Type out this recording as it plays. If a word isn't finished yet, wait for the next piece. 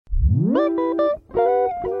Hello,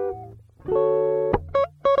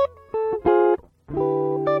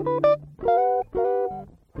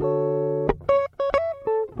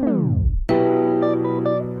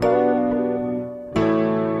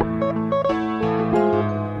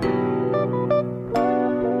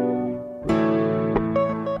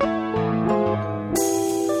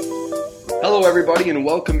 everybody, and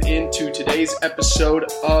welcome into today's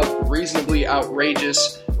episode of Reasonably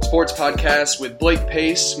Outrageous Sports Podcast with Blake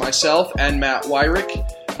Pace, myself, and Matt Wyrick.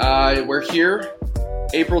 We're here,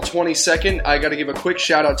 April 22nd. I got to give a quick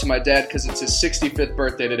shout out to my dad because it's his 65th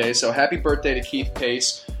birthday today, so happy birthday to Keith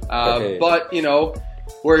Pace. But, you know,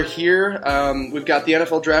 we're here. We've got the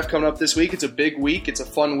NFL draft coming up this week. It's a big week. It's a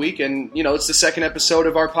fun week, and, you know, it's the second episode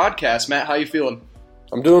of our podcast. Matt, how you feeling?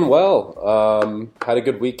 I'm doing well. Had a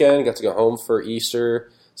good weekend. Got to go home for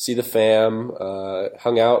Easter, see the fam,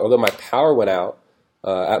 hung out, although my power went out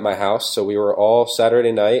at my house. So we were all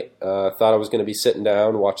Saturday night. Thought I was going to be sitting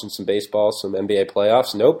down watching some baseball, some NBA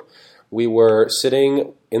playoffs. Nope. We were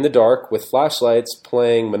sitting in the dark with flashlights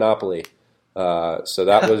playing Monopoly. So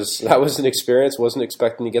that was an experience. Wasn't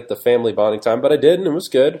expecting to get the family bonding time, but I did, and it was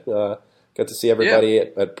good. Got to see everybody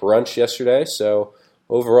at brunch yesterday. So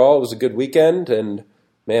overall, it was a good weekend, and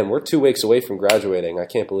man, we're 2 weeks away from graduating. I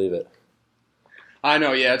can't believe it. I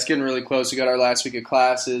know, yeah, it's getting really close. We got our last week of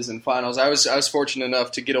classes and finals. I was fortunate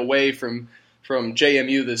enough to get away from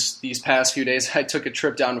JMU these past few days. I took a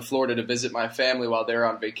trip down to Florida to visit my family while they're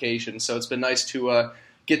on vacation, so it's been nice to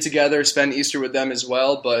get together, spend Easter with them as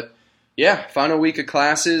well. But yeah, final week of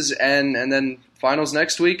classes and then finals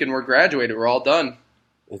next week, and we're graduated. We're all done.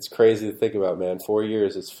 It's crazy to think about, man. 4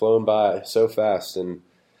 years, it's flown by so fast, and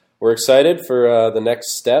we're excited for the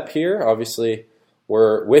next step here. Obviously,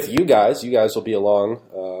 we're with you guys. You guys will be along.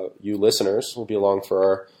 You listeners will be along for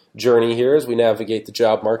our journey here as we navigate the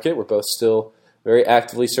job market. We're both still very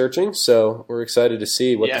actively searching, so we're excited to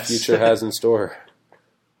see what the future has in store.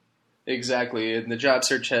 Exactly, and the job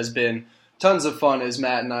search has been tons of fun, as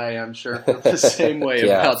Matt and I'm sure, feel the same way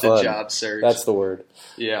about fun. The job search. That's the word.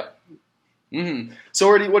 Yeah. Mm-hmm. So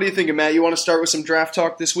what are you thinking, Matt? You want to start with some draft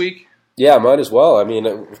talk this week? Yeah, might as well. I mean,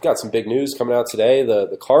 we've got some big news coming out today.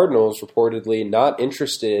 The Cardinals reportedly not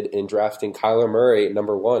interested in drafting Kyler Murray at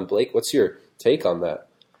number 1. Blake, what's your take on that?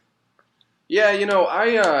 Yeah, you know,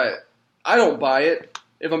 I don't buy it.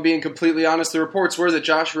 If I'm being completely honest, the reports were that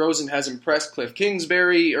Josh Rosen has impressed Cliff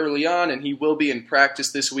Kingsbury early on, and he will be in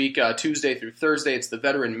practice this week, Tuesday through Thursday. It's the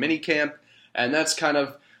veteran minicamp, and that's kind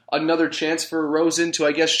of another chance for Rosen to,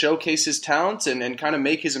 I guess, showcase his talents and kind of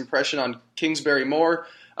make his impression on Kingsbury more.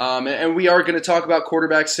 And we are going to talk about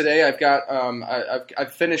quarterbacks today.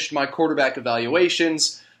 I've finished my quarterback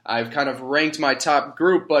evaluations. I've kind of ranked my top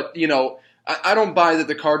group, but you know, I don't buy that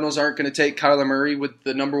the Cardinals aren't going to take Kyler Murray with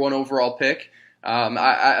the number 1 overall pick.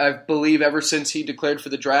 I believe ever since he declared for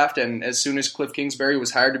the draft, and as soon as Cliff Kingsbury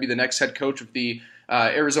was hired to be the next head coach of the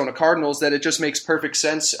Arizona Cardinals, that it just makes perfect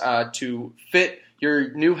sense to fit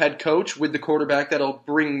your new head coach with the quarterback that'll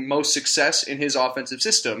bring most success in his offensive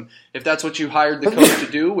system. If that's what you hired the coach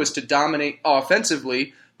to do, was to dominate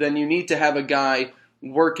offensively, then you need to have a guy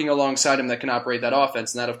working alongside him that can operate that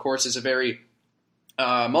offense. And that, of course, is a very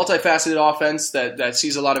multifaceted offense that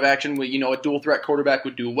sees a lot of action. You know, a dual-threat quarterback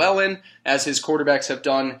would do well in, as his quarterbacks have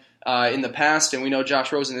done in the past. And we know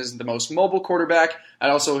Josh Rosen isn't the most mobile quarterback. I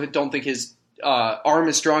also don't think his arm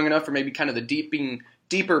is strong enough for maybe kind of the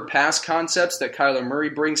deeper pass concepts that Kyler Murray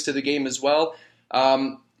brings to the game as well.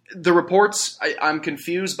 The reports, I'm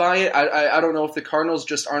confused by it. I don't know if the Cardinals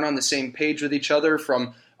just aren't on the same page with each other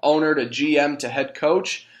from owner to GM to head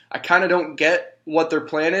coach. I kind of don't get what their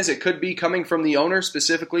plan is. It could be coming from the owner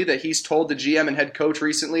specifically, that he's told the GM and head coach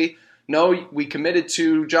recently, no, we committed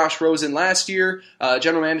to Josh Rosen last year.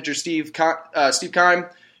 General manager Steve Keim,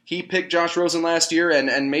 he picked Josh Rosen last year,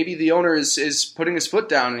 and maybe the owner is putting his foot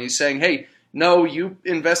down and he's saying, hey, no, you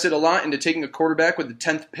invested a lot into taking a quarterback with the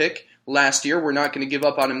 10th pick last year. We're not going to give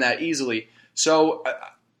up on him that easily. So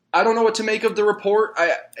I don't know what to make of the report.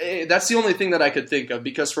 That's the only thing that I could think of,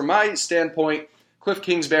 because from my standpoint, Cliff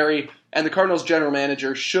Kingsbury and the Cardinals general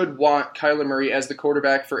manager should want Kyler Murray as the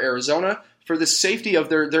quarterback for Arizona for the safety of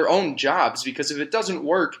their own jobs, because if it doesn't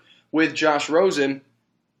work with Josh Rosen,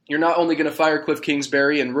 you're not only going to fire Cliff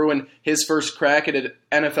Kingsbury and ruin his first crack at an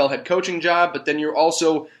NFL head coaching job, but then you're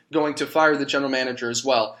also going to fire the general manager as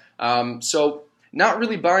well. So not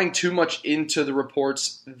really buying too much into the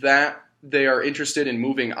reports that they are interested in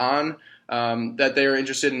moving on, that they are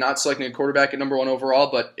interested in not selecting a quarterback at number 1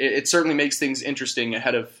 overall, but it certainly makes things interesting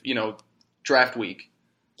ahead of, draft week.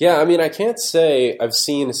 Yeah, I mean, I can't say I've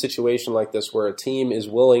seen a situation like this where a team is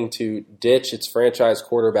willing to ditch its franchise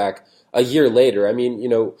quarterback a year later. I mean,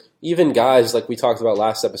 even guys like we talked about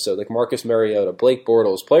last episode, like Marcus Mariota, Blake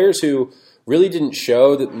Bortles, players who really didn't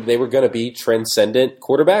show that they were going to be transcendent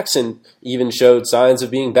quarterbacks and even showed signs of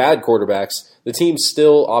being bad quarterbacks. The team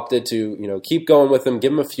still opted to, keep going with them,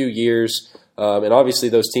 give them a few years. And obviously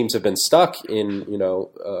those teams have been stuck in,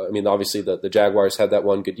 obviously the Jaguars had that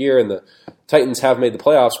one good year and the Titans have made the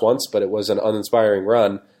playoffs once, but it was an uninspiring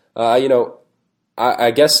run.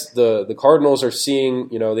 I guess the Cardinals are seeing,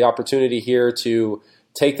 the opportunity here to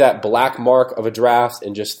take that black mark of a draft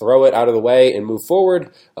and just throw it out of the way and move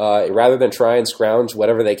forward rather than try and scrounge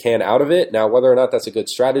whatever they can out of it. Now, whether or not that's a good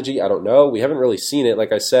strategy, I don't know. We haven't really seen it,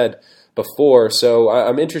 like I said before, so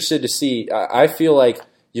I'm interested to see. I feel like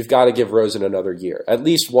you've got to give Rosen another year, at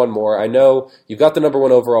least one more. I know you've got the number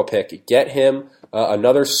 1 overall pick. Get him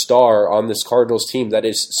another star on this Cardinals team that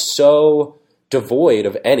is so devoid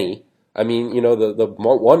of any. I mean, the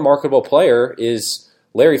one marketable player is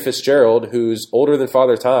Larry Fitzgerald, who's older than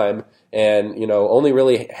Father Time and, only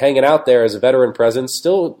really hanging out there as a veteran presence.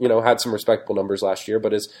 Still, had some respectable numbers last year,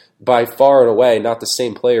 but is by far and away not the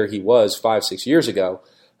same player he was 5-6 years ago.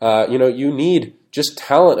 You need just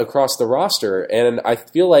talent across the roster. And I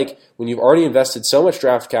feel like when you've already invested so much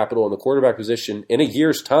draft capital in the quarterback position in a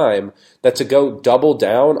year's time, that to go double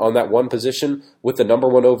down on that one position with the number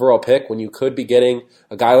 1 overall pick when you could be getting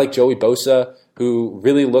a guy like Joey Bosa, who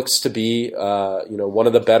really looks to be, one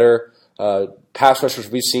of the better pass rushers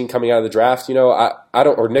we've seen coming out of the draft. I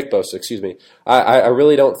don't, or Nick Bosa, excuse me. I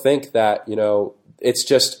really don't think that, it's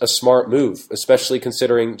just a smart move, especially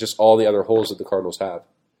considering just all the other holes that the Cardinals have.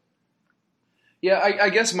 Yeah, I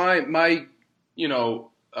guess my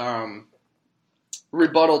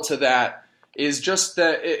rebuttal to that is just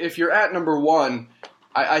that if you're at number 1,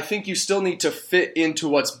 I think you still need to fit into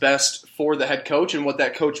what's best for the head coach and what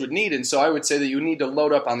that coach would need. And so I would say that you need to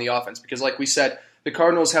load up on the offense because, like we said, the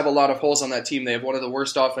Cardinals have a lot of holes on that team. They have one of the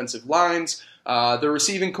worst offensive lines. The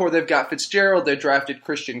receiving core, they've got Fitzgerald. They drafted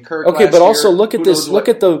Christian Kirk. Okay, but also look at this. Look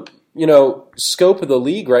at the scope of the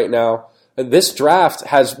league right now. This draft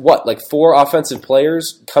has, 4 offensive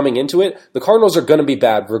players coming into it? The Cardinals are going to be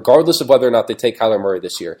bad regardless of whether or not they take Kyler Murray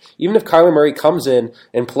this year. Even if Kyler Murray comes in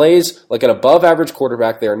and plays like an above-average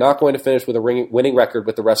quarterback, they are not going to finish with a winning record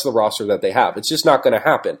with the rest of the roster that they have. It's just not going to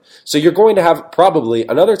happen. So you're going to have probably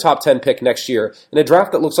another top 10 pick next year in a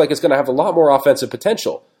draft that looks like it's going to have a lot more offensive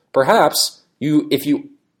potential. Perhaps, if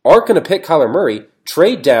you aren't going to pick Kyler Murray,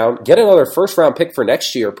 trade down, get another first-round pick for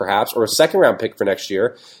next year, perhaps, or a second-round pick for next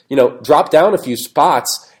year. Drop down a few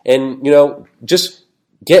spots and, just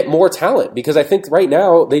get more talent. Because I think right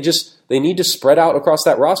now they need to spread out across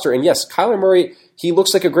that roster. And yes, Kyler Murray, he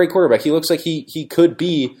looks like a great quarterback. He looks like he could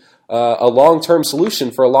be a long-term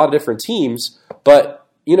solution for a lot of different teams. But,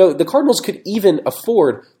 the Cardinals could even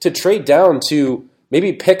afford to trade down to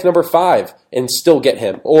maybe pick number 5 and still get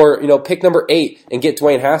him. Or, pick number 8 and get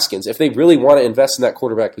Dwayne Haskins if they really want to invest in that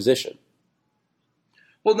quarterback position.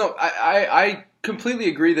 Well, no, I completely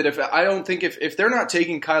agree that I don't think if they're not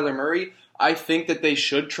taking Kyler Murray, I think that they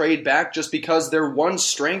should trade back just because their one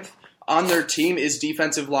strength on their team is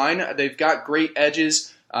defensive line. They've got great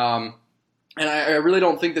edges, and I really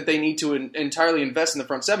don't think that they need to entirely invest in the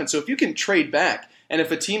front 7. So if you can trade back, and if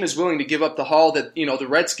a team is willing to give up the haul that the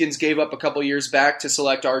Redskins gave up a couple years back to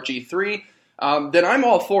select RG3, then I'm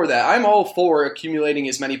all for that. I'm all for accumulating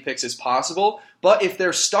as many picks as possible. But if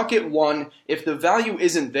they're stuck at 1, if the value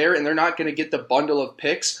isn't there and they're not going to get the bundle of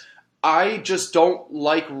picks, I just don't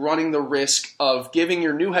like running the risk of giving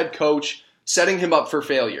your new head coach, setting him up for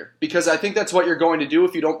failure. Because I think that's what you're going to do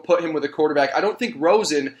if you don't put him with a quarterback. I don't think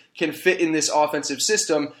Rosen can fit in this offensive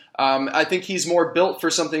system. I think he's more built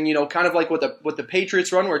for something, kind of like what the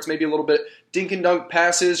Patriots run, where it's maybe a little bit dink and dunk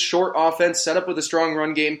passes, short offense, set up with a strong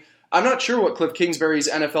run game. I'm not sure what Cliff Kingsbury's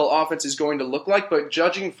NFL offense is going to look like, but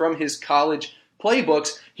judging from his college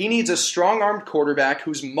playbooks, he needs a strong-armed quarterback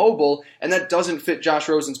who's mobile, and that doesn't fit Josh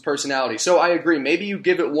Rosen's personality. So I agree. Maybe you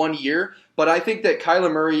give it 1 year, but I think that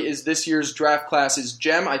Kyler Murray is this year's draft class's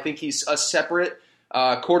gem. I think he's a separate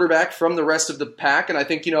quarterback from the rest of the pack, and I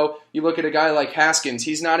think, you look at a guy like Haskins,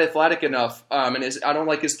 he's not athletic enough, and I don't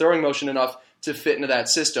like his throwing motion enough to fit into that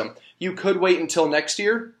system. You could wait until next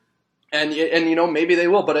year, and maybe they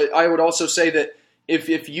will, but I would also say that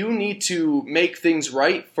if you need to make things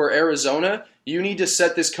right for Arizona, you need to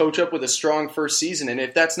set this coach up with a strong first season. And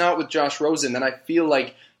if that's not with Josh Rosen, then I feel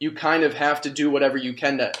like you kind of have to do whatever you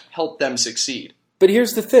can to help them succeed. But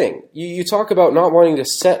here's the thing. You talk about not wanting to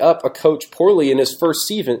set up a coach poorly in his first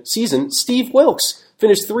season. Steve Wilks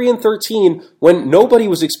finished 3-13 when nobody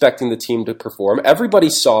was expecting the team to perform. Everybody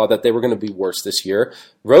saw that they were going to be worse this year.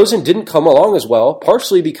 Rosen didn't come along as well,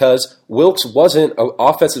 partially because Wilks wasn't an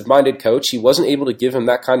offensive-minded coach. He wasn't able to give him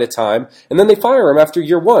that kind of time. And then they fire him after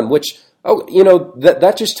year one, which,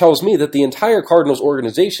 that just tells me that the entire Cardinals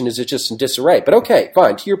organization is just in disarray. But okay,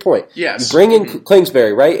 fine, to your point. Yes. You bring in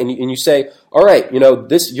Kingsbury, right? And you say, all right,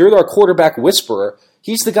 you're our quarterback whisperer.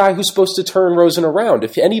 He's the guy who's supposed to turn Rosen around.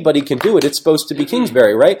 If anybody can do it, it's supposed to be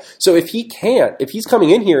Kingsbury, right? So if he's coming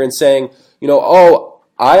in here and saying,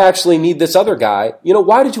 I actually need this other guy,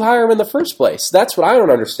 why did you hire him in the first place? That's what I don't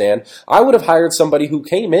understand. I would have hired somebody who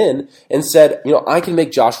came in and said, I can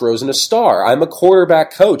make Josh Rosen a star. I'm a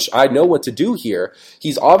quarterback coach. I know what to do here.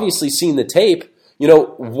 He's obviously seen the tape.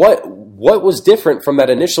 What was different from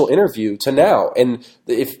that initial interview to now? And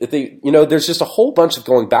if they, there's just a whole bunch of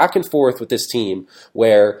going back and forth with this team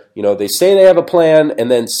where, they say they have a plan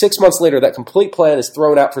and then 6 months later that complete plan is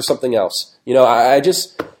thrown out for something else.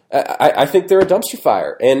 I think they're a dumpster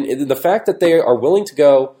fire. And the fact that they are willing to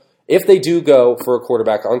go, if they do go for a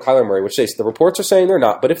quarterback on Kyler Murray, which the reports are saying they're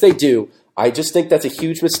not, but if they do, I just think that's a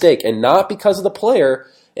huge mistake. And not because of the player.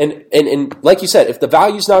 And like you said, if the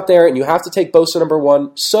value's not there and you have to take Bosa number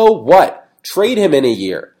one, so what? Trade him in a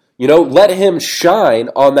year. Let him shine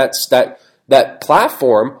on that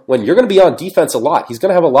platform when you're going to be on defense a lot. He's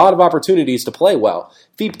going to have a lot of opportunities to play well.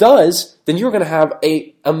 If he does, then you're going to have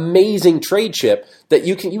an amazing trade chip that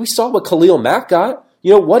you saw what Khalil Mack got.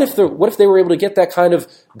 What if they were able to get that kind of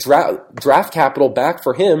draft capital back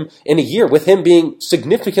for him in a year with him being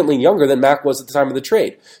significantly younger than Mack was at the time of the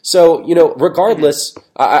trade? So, regardless,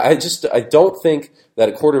 I don't think that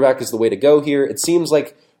a quarterback is the way to go here. It seems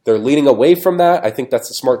like they're leaning away from that. I think that's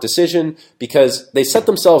a smart decision because they set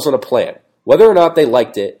themselves on a plan. Whether or not they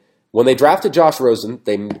liked it, when they drafted Josh Rosen,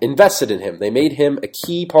 they invested in him. They made him a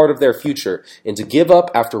key part of their future. And to give up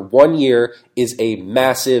after 1 year is a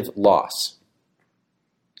massive loss.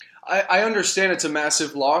 I understand it's a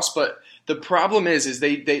massive loss, but the problem is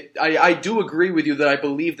I do agree with you that I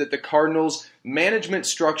believe that the Cardinals' management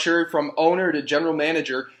structure from owner to general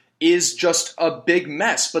manager is just a big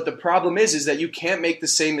mess. But the problem is that you can't make the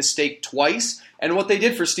same mistake twice. And what they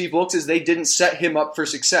did for Steve Wilks is they didn't set him up for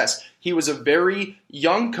success. He was a very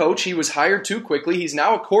young coach. He was hired too quickly. He's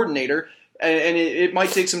now a coordinator, and it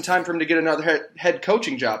might take some time for him to get another head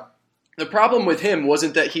coaching job. The problem with him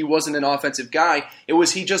wasn't that he wasn't an offensive guy. It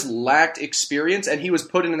was he just lacked experience, and he was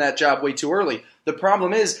put in that job way too early. The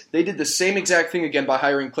problem is they did the same exact thing again by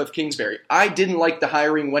hiring Cliff Kingsbury. I didn't like the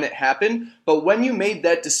hiring when it happened, but when you made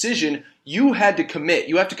that decision, you had to commit.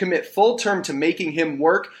 You have to commit full term to making him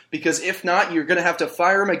work, because if not, you're going to have to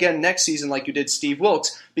fire him again next season like you did Steve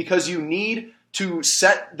Wilks, because you need to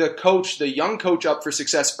set the young coach up for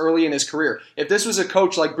success early in his career. If this was a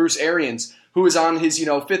coach like Bruce Arians, who is on his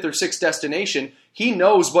fifth or sixth destination, he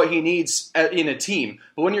knows what he needs in a team.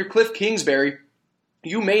 But when you're Cliff Kingsbury,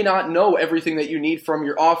 you may not know everything that you need from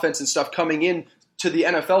your offense and stuff coming in to the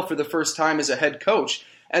NFL for the first time as a head coach.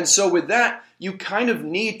 And so with that, you kind of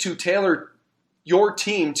need to tailor your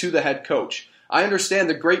team to the head coach. I understand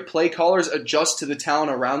the great play callers adjust to the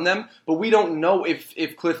talent around them, but we don't know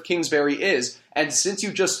if Cliff Kingsbury is. And since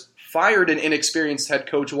you just fired an inexperienced head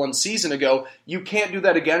coach 1 season ago, you can't do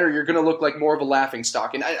that again, or you're going to look like more of a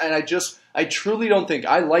laughingstock. And I truly don't think.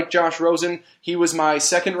 I like Josh Rosen. He was my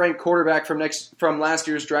second-ranked quarterback from last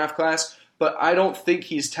year's draft class, but I don't think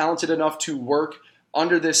he's talented enough to work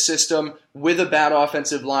under this system with a bad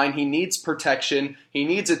offensive line. He needs protection. He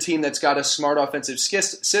needs a team that's got a smart offensive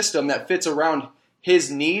system that fits around his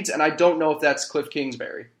needs, and I don't know if that's Cliff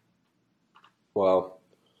Kingsbury. Well,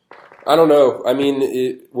 I don't know. I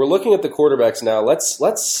mean, we're looking at the quarterbacks now.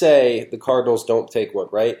 Let's say the Cardinals don't take one,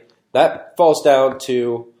 right? That falls down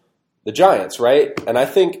to the Giants, right? And I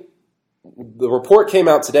think the report came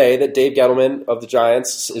out today that Dave Gettleman of the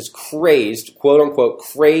Giants is crazed, quote-unquote,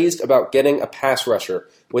 crazed about getting a pass rusher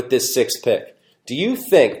with this 6th pick. Do you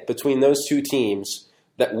think between those two teams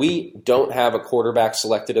that we don't have a quarterback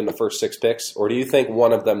selected in the first 6 picks, or do you think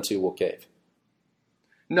one of them two will cave?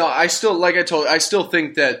 No, I still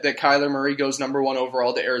think that Kyler Murray goes number 1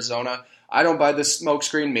 overall to Arizona. I don't buy the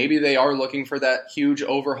smokescreen. Maybe they are looking for that huge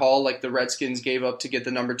overhaul like the Redskins gave up to get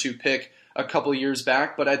the number 2 pick a couple years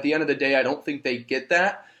back. But at the end of the day, I don't think they get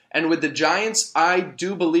that. And with the Giants, I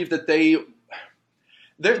do believe that they're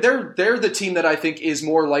the team that I think is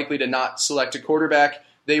more likely to not select a quarterback.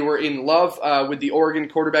 They were in love with the Oregon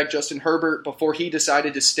quarterback Justin Herbert before he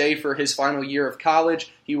decided to stay for his final year of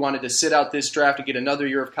college. He wanted to sit out this draft to get another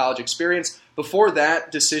year of college experience. Before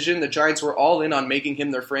that decision, the Giants were all in on making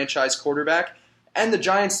him their franchise quarterback. And the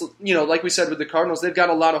Giants, like we said with the Cardinals, they've got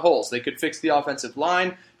a lot of holes. They could fix the offensive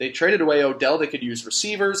line. They traded away Odell. They could use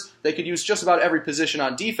receivers. They could use just about every position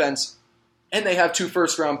on defense. And they have 2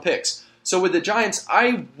 first-round picks. So with the Giants,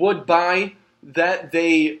 I would buy that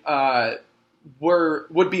they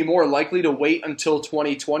would be more likely to wait until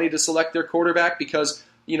 2020 to select their quarterback because,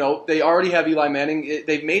 they already have Eli Manning.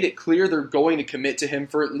 They've made it clear they're going to commit to him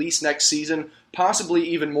for at least next season, possibly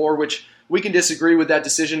even more, which we can disagree with that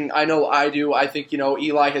decision. I know I do. I think,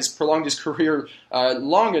 Eli has prolonged his career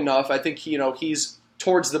long enough. I think, he's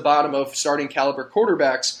towards the bottom of starting caliber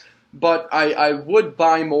quarterbacks. But I would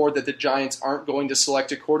buy more that the Giants aren't going to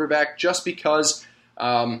select a quarterback just because,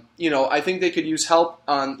 I think they could use help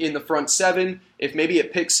in the front 7. If maybe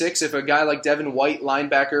at pick 6, if a guy like Devin White,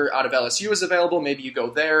 linebacker out of LSU, is available, maybe you go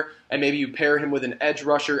there, and maybe you pair him with an edge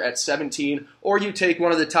rusher at 17, or you take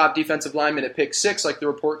one of the top defensive linemen at pick 6, like the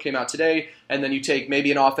report came out today, and then you take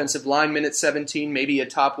maybe an offensive lineman at 17, maybe a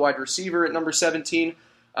top wide receiver at number 17.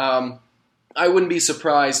 I wouldn't be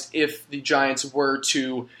surprised if the Giants were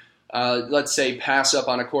to, let's say, pass up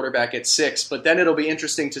on a quarterback at 6, but then it'll be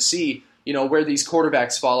interesting to see where these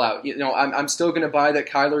quarterbacks fall out. I'm still going to buy that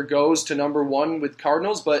Kyler goes to number 1 with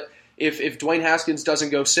Cardinals, but if Dwayne Haskins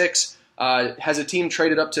doesn't go 6, has a team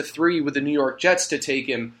traded up to 3 with the New York Jets to take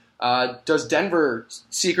him? Does Denver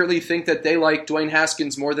secretly think that they like Dwayne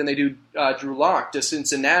Haskins more than they do Drew Lock? Does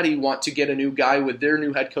Cincinnati want to get a new guy with their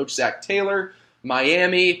new head coach, Zach Taylor?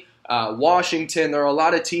 Miami? Washington? There are a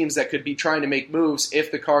lot of teams that could be trying to make moves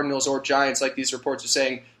if the Cardinals or Giants, like these reports are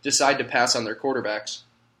saying, decide to pass on their quarterbacks.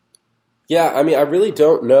 Yeah, I mean, I really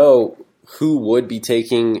don't know who would be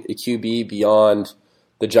taking a QB beyond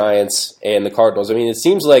the Giants and the Cardinals. I mean, it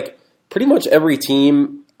seems like pretty much every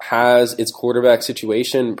team has its quarterback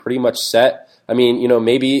situation pretty much set. I mean,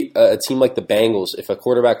 maybe a team like the Bengals, if a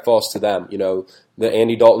quarterback falls to them, the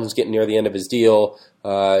Andy Dalton's getting near the end of his deal.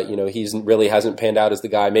 He's really hasn't panned out as the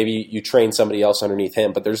guy. Maybe you train somebody else underneath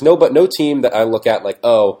him. But there's no team that I look at like,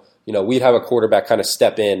 we'd have a quarterback kind of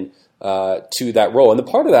step in to that role. And the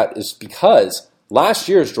part of that is because last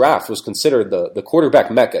year's draft was considered the quarterback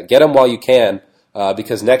mecca. Get him while you can,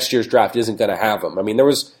 because next year's draft isn't going to have him. I mean,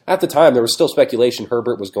 at the time, there was still speculation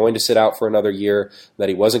Herbert was going to sit out for another year, that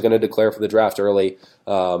he wasn't going to declare for the draft early.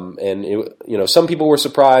 Some people were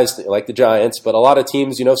surprised, like the Giants, but a lot of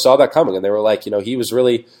teams, saw that coming. And they were like, he was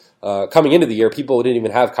really, coming into the year, people didn't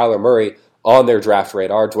even have Kyler Murray on their draft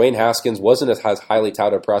radar. Dwayne Haskins wasn't as highly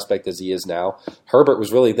touted a prospect as he is now. Herbert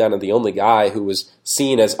was really then the only guy who was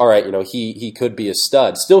seen as, all right, he could be a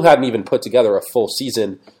stud. Still hadn't even put together a full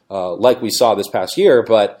season like we saw this past year,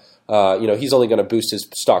 but he's only going to boost his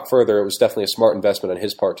stock further. It was definitely a smart investment on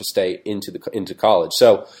his part to stay into college.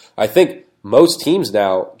 So I think most teams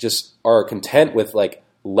now just are content with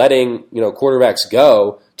letting quarterbacks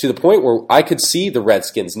go, to the point where I could see the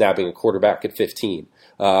Redskins nabbing a quarterback at 15.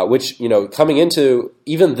 Which, coming into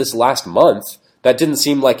even this last month, that didn't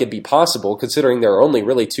seem like it'd be possible, considering there are only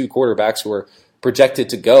really 2 quarterbacks who are projected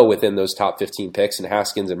to go within those top 15 picks, in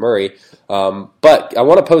Haskins and Murray. But I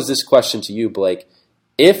want to pose this question to you, Blake.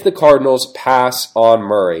 If the Cardinals pass on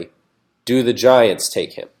Murray, do the Giants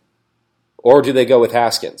take him? Or do they go with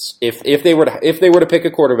Haskins? If they were to pick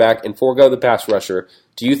a quarterback and forego the pass rusher,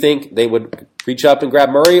 do you think they would reach up and grab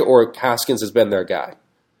Murray, or Haskins has been their guy?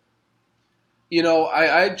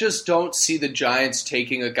 I just don't see the Giants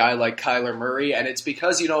taking a guy like Kyler Murray, and it's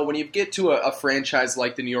because, when you get to a franchise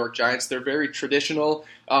like the New York Giants, they're very traditional,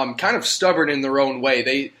 kind of stubborn in their own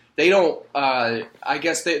way. They don't, I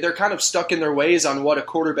guess they're kind of stuck in their ways on what a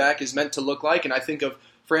quarterback is meant to look like, and I think of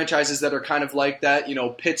franchises that are kind of like that,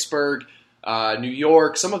 Pittsburgh, New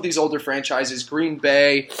York, some of these older franchises, Green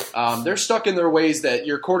Bay, they're stuck in their ways that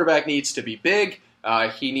your quarterback needs to be big.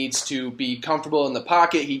 He needs to be comfortable in the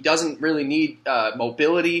pocket. He doesn't really need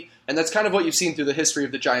mobility, and that's kind of what you've seen through the history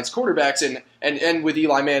of the Giants quarterbacks, and with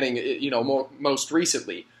Eli Manning, most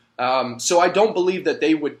recently. So I don't believe that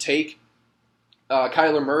they would take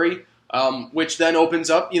Kyler Murray, which then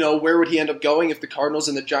opens up, where would he end up going if the Cardinals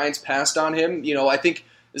and the Giants passed on him? I think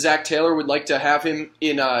Zach Taylor would like to have him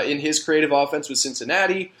in his creative offense with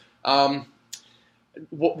Cincinnati.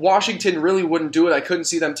 Washington really wouldn't do it. I couldn't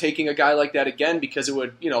see them taking a guy like that again, because it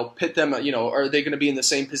would, pit them, are they going to be in the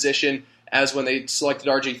same position as when they selected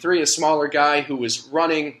RG3, a smaller guy who was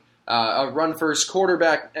running a run-first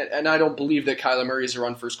quarterback, and I don't believe that Kyler Murray is a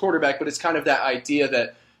run-first quarterback, but it's kind of that idea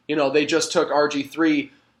that, they just took RG3,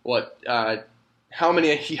 how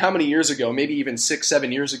many years ago, maybe even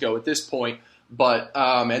 6-7 years ago at this point, but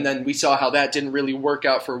and then we saw how that didn't really work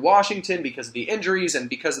out for Washington because of the injuries and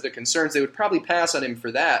because of the concerns. They would probably pass on him for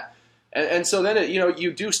that. And so then,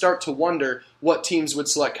 you do start to wonder what teams would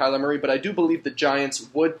select Kyler Murray, but I do believe the Giants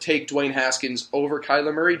would take Dwayne Haskins over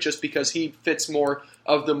Kyler Murray just because he fits more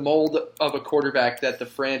of the mold of a quarterback that the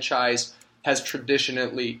franchise has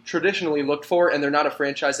traditionally looked for, and they're not a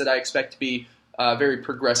franchise that I expect to be very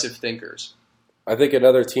progressive thinkers. I think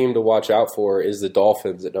another team to watch out for is the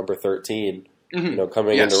Dolphins at number 13. Mm-hmm.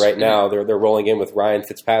 Coming into right now, they're rolling in with Ryan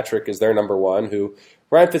Fitzpatrick as their number one.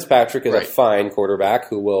 Ryan Fitzpatrick is a fine quarterback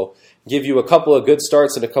who will give you a couple of good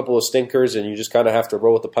starts and a couple of stinkers, and you just kind of have to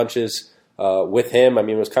roll with the punches with him. I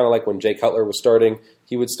mean, it was kind of like when Jay Cutler was starting;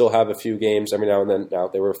 he would still have a few games every now and then. Now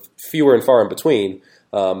they were fewer and far in between,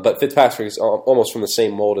 but Fitzpatrick is almost from the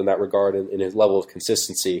same mold in that regard in his level of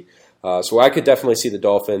consistency. So I could definitely see the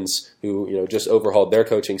Dolphins, who just overhauled their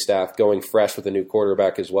coaching staff, going fresh with a new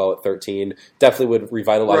quarterback as well at 13. Definitely would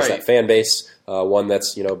revitalize that fan base. One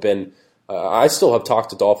that's been. I still have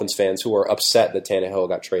talked to Dolphins fans who are upset that Tannehill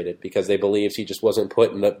got traded because they believed he just wasn't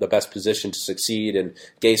put in the best position to succeed, and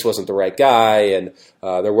Gase wasn't the right guy, and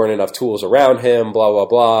there weren't enough tools around him. Blah blah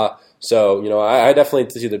blah. So I definitely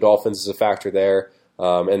see the Dolphins as a factor there.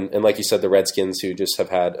 And like you said, the Redskins, who just have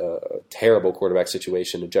had a terrible quarterback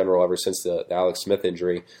situation in general ever since the Alex Smith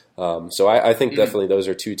injury. So I think definitely those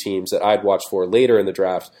are two teams that I'd watch for later in the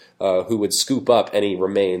draft who would scoop up any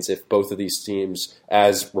remains if both of these teams,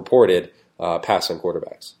 as reported, pass on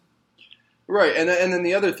quarterbacks. Right, and then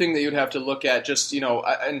the other thing that you'd have to look at,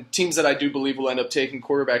 and teams that I do believe will end up taking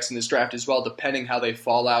quarterbacks in this draft as well, depending how they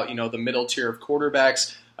fall out, the middle tier of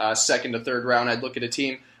quarterbacks, second to third round, I'd look at a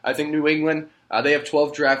team. I think New England, they have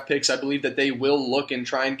 12 draft picks. I believe that they will look and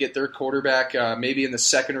try and get their quarterback maybe in the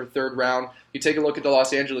second or third round. You take a look at the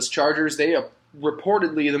Los Angeles Chargers. They are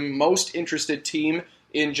reportedly the most interested team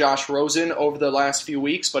in Josh Rosen over the last few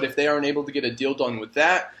weeks, but if they aren't able to get a deal done with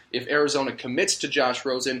that, if Arizona commits to Josh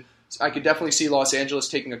Rosen, I could definitely see Los Angeles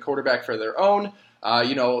taking a quarterback for their own.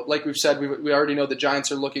 Like we've said, we already know the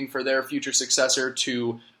Giants are looking for their future successor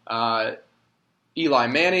to Eli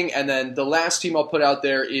Manning. And then the last team I'll put out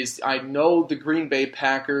there is I know the Green Bay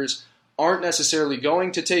Packers aren't necessarily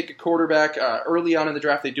going to take a quarterback early on in the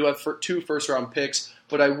draft. They do have 2 first-round picks,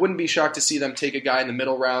 but I wouldn't be shocked to see them take a guy in the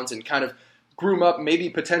middle rounds and kind of groom up maybe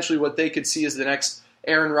potentially what they could see as the next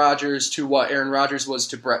Aaron Rodgers to what Aaron Rodgers was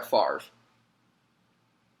to Brett Favre.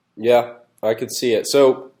 Yeah, I could see it.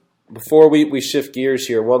 So before we shift gears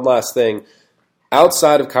here, one last thing.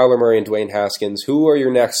 Outside of Kyler Murray and Dwayne Haskins, who are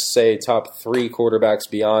your next, say, top 3 quarterbacks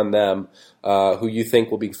beyond them who you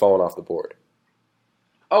think will be falling off the board?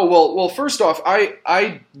 Oh, well, first off,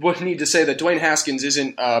 I would need to say that Dwayne Haskins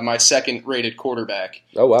isn't my second-rated quarterback.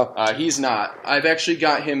 Oh, wow. He's not. I've actually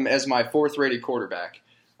got him as my 4th-rated quarterback.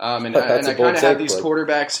 And I kind of have these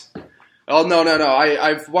quarterbacks. Oh, no.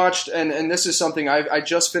 I've watched, and this is something I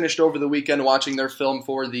just finished over the weekend watching their film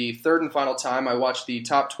for the third and final time. I watched the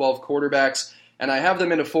top 12 quarterbacks, and I have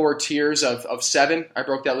them into 4 tiers of 7. I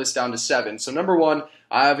broke that list down to 7. So number 1,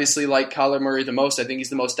 I obviously like Kyler Murray the most. I think he's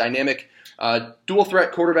the most dynamic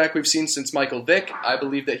dual-threat quarterback we've seen since Michael Vick. I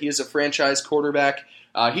believe that he is a franchise quarterback.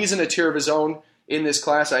 He's in a tier of his own in this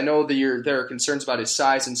class. I know that there are concerns about his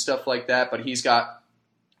size and stuff like that, but he's got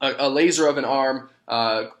a laser of an arm,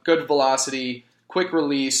 good velocity, quick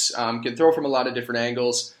release, can throw from a lot of different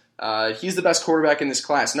angles. He's the best quarterback in this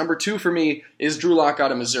class. Number 2 for me is Drew Lock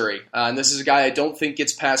out of Missouri. And this is a guy I don't think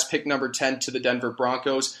gets past pick number 10 to the Denver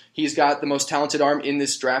Broncos. He's got the most talented arm in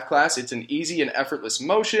this draft class. It's an easy and effortless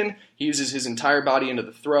motion. He uses his entire body into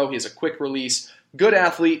the throw. He has a quick release. Good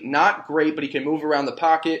athlete, not great, but he can move around the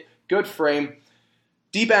pocket. Good frame.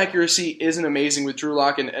 Deep accuracy isn't amazing with Drew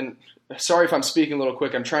Lock, and sorry if I'm speaking a little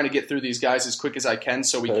quick. I'm trying to get through these guys as quick as I can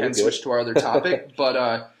so we can switch to our other topic.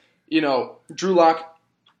 But, Drew Lock,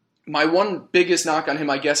 my one biggest knock on him,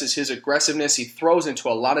 I guess, is his aggressiveness. He throws into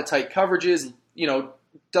a lot of tight coverages,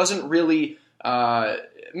 doesn't really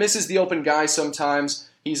misses the open guy sometimes.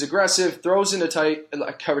 He's aggressive, throws into tight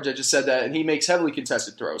coverage, I just said that, and he makes heavily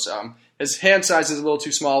contested throws. His hand size is a little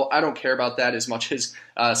too small. I don't care about that as much as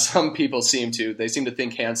some people seem to. They seem to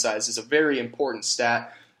think hand size is a very important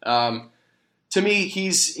stat. To me,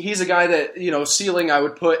 he's a guy that, ceiling I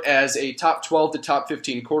would put as a top 12 to top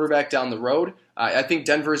 15 quarterback down the road. I think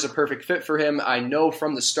Denver is a perfect fit for him. I know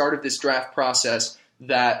from the start of this draft process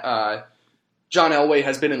that John Elway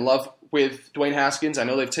has been in love with Dwayne Haskins. I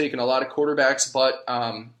know they've taken a lot of quarterbacks, but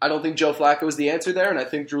I don't think Joe Flacco is the answer there, and I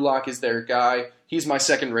think Drew Lock is their guy. He's my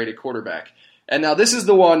second-rated quarterback. And now this is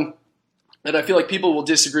the one that I feel like people will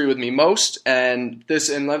disagree with me most, and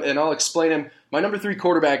I'll explain him. My number 3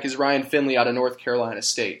 quarterback is Ryan Finley out of North Carolina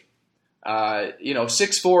State.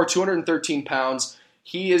 6'4", 213 pounds.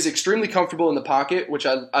 He is extremely comfortable in the pocket, which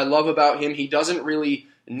I love about him. He doesn't really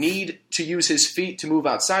need to use his feet to move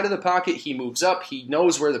outside of the pocket. He moves up. He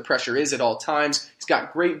knows where the pressure is at all times. He's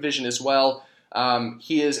got great vision as well.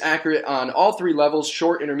 He is accurate on all three levels,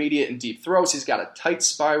 short, intermediate, and deep throws. He's got a tight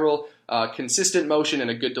spiral, consistent motion, and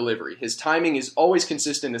a good delivery. His timing is always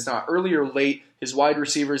consistent. It's not early or late. His wide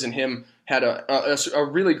receivers and him had a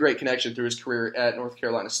really great connection through his career at North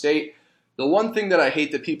Carolina State. The one thing that I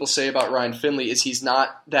hate that people say about Ryan Finley is he's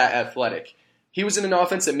not that athletic. He was in an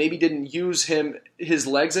offense that maybe didn't use his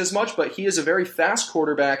legs as much, but he is a very fast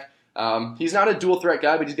quarterback. He's not a dual threat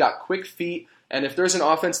guy, but he's got quick feet. And if there's an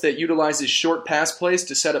offense that utilizes short pass plays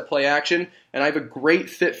to set up play action, and I have a great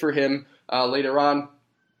fit for him later on,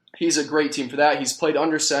 he's a great team for that. He's played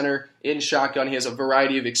under center, in shotgun. He has a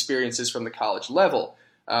variety of experiences from the college level.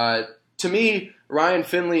 To me, Ryan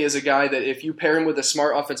Finley is a guy that if you pair him with a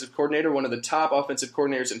smart offensive coordinator, one of the top offensive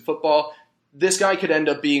coordinators in football, this guy could end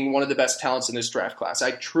up being one of the best talents in this draft class.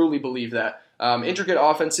 I truly believe that. Intricate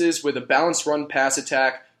offenses with a balanced run-pass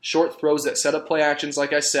attack, short throws that set up play actions,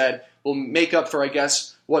 like I said, will make up for, I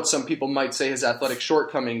guess, what some people might say his athletic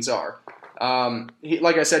shortcomings are.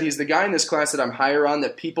 Like I said, he's the guy in this class that I'm higher on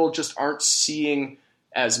that people just aren't seeing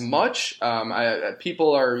as much.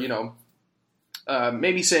 People are,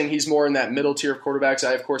 maybe saying he's more in that middle tier of quarterbacks.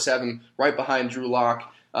 I, of course, have him right behind Drew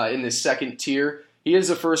Lock in this second tier. He is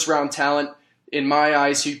a first-round talent. In my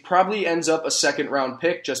eyes, he probably ends up a second-round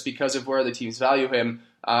pick just because of where the teams value him.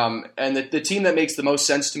 And the team that makes the most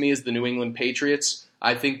sense to me is the New England Patriots.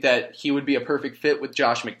 I think that he would be a perfect fit with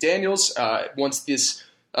Josh McDaniels. Once this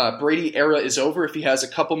Brady era is over, if he has a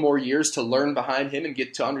couple more years to learn behind him and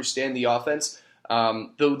get to understand the offense,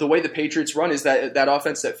 the way the Patriots run is that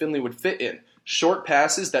offense that Finley would fit in. Short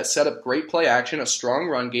passes that set up great play action, a strong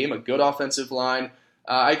run game, a good offensive line.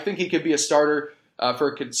 I think he could be a starter for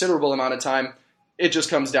a considerable amount of time. It just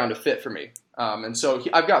comes down to fit for me. And so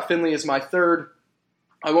I've got Finley as my third.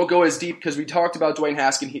 I won't go as deep because we talked about Dwayne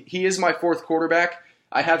Haskins. He is my fourth quarterback.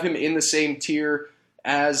 I have him in the same tier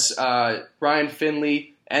as Ryan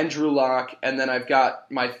Finley and Drew Lock. And then I've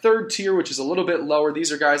got my third tier, which is a little bit lower.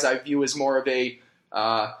 These are guys I view as more of a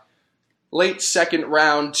late second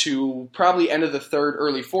round to probably end of the third,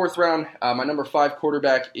 early fourth round. My number 5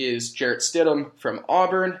 quarterback is Jarrett Stidham from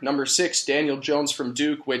Auburn. Number 6, Daniel Jones from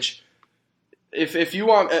Duke, which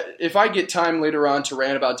if I get time later on to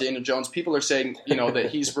rant about Daniel Jones, people are saying, that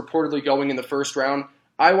he's reportedly going in the first round.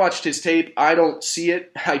 I watched his tape. I don't see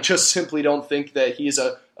it. I just simply don't think that he's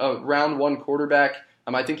a round 1 quarterback.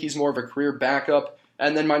 I think he's more of a career backup.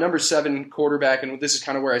 And then my number 7 quarterback, and this is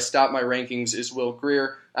kind of where I stop my rankings, is Will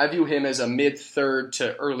Grier. I view him as a mid-third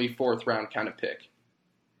to early 4th round kind of pick.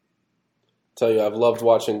 Tell you, I've loved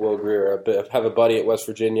watching Will Grier. I have a buddy at West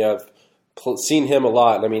Virginia. I've seen him a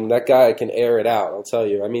lot. I mean, that guy can air it out, I'll tell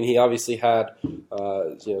you. I mean, he obviously had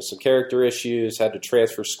some character issues, had to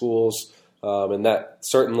transfer schools, and that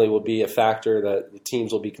certainly will be a factor that the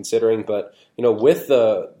teams will be considering. But, with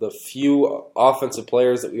the few offensive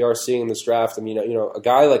players that we are seeing in this draft, I mean, a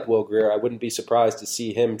guy like Will Grier, I wouldn't be surprised to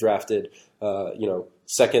see him drafted,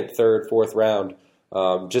 second, third, fourth round,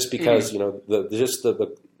 just because,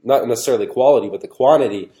 the not necessarily quality, but the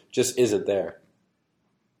quantity just isn't there.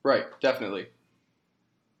 Right, definitely.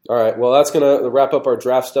 All right, well, that's going to wrap up our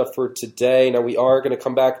draft stuff for today. Now, we are going to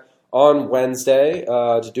come back on Wednesday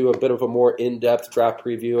to do a bit of a more in-depth draft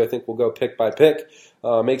preview. I think we'll go pick by pick,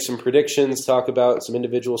 make some predictions, talk about some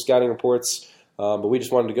individual scouting reports. But we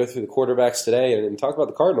just wanted to go through the quarterbacks today and talk about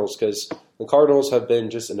the Cardinals because the Cardinals have been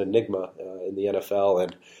just an enigma in the NFL.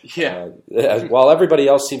 And while everybody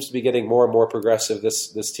else seems to be getting more and more progressive,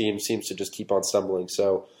 this team seems to just keep on stumbling.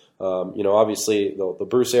 So, obviously the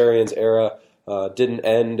Bruce Arians era didn't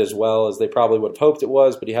end as well as they probably would have hoped it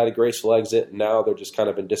was, but he had a graceful exit, and now they're just kind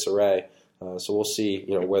of in disarray. So we'll see,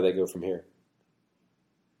 where they go from here.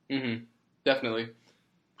 Mm-hmm. Definitely.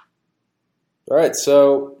 All right,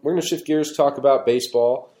 so we're going to shift gears to talk about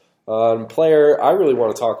baseball. Player I really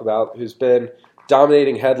want to talk about who's been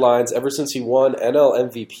dominating headlines ever since he won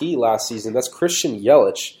NL MVP last season. That's Christian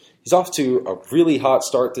Yelich. He's off to a really hot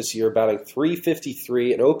start this year, batting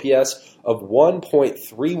 .353, an OPS of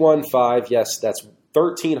 1.315. Yes, that's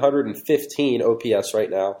 1,315 OPS right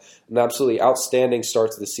now. An absolutely outstanding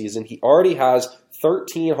start to the season. He already has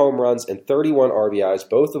 13 home runs and 31 RBIs,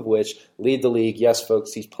 both of which lead the league. Yes,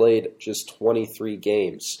 folks, he's played just 23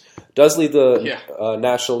 games. Does lead the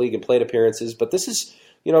National League in plate appearances, but this is,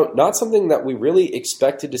 not something that we really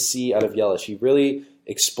expected to see out of Yelich. He really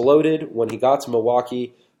exploded when he got to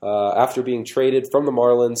Milwaukee. After being traded from the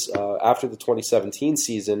Marlins after the 2017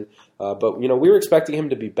 season. But, we were expecting him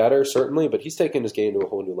to be better, certainly, but he's taken his game to a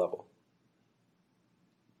whole new level.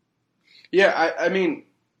 Yeah, I mean,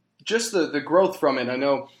 just the growth from it. I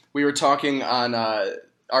know we were talking on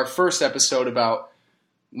our first episode about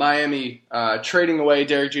Miami trading away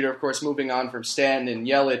Derek Jeter, of course, moving on from Stanton and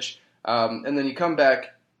Yelich. And then you come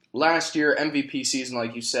back last year, MVP season,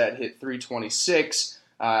 like you said, hit 326,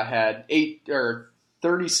 had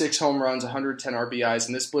 36 home runs, 110 RBIs,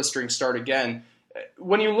 and this blistering start again.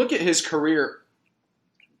 When you look at his career,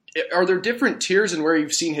 are there different tiers in where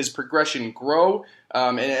you've seen his progression grow?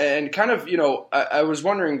 And kind of, I was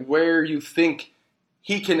wondering where you think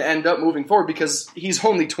he can end up moving forward, because he's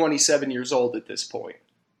only 27 years old at this point.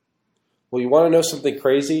 Well, you want to know something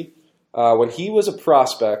crazy? When he was a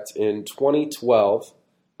prospect in 2012,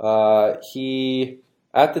 he,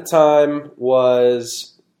 at the time,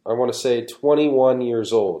 was, I want to say, 21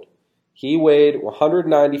 years old. He weighed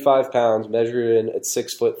 195 pounds, measured in at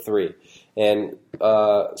 6'3". And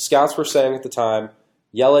scouts were saying at the time,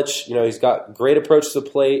 Yelich, he's got great approach to the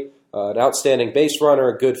plate, an outstanding base runner,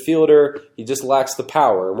 a good fielder. He just lacks the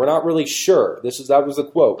power. And we're not really sure. That was the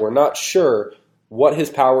quote. We're not sure what his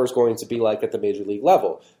power is going to be like at the major league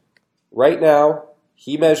level. Right now,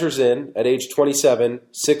 he measures in at age 27,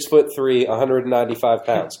 6'3", 195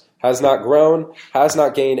 pounds. Has not grown, has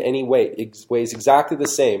not gained any weight. Weighs exactly the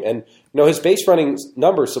same. And his base running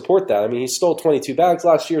numbers support that. I mean, he stole 22 bags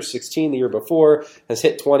last year, 16 the year before, has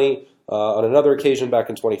hit 20 on another occasion back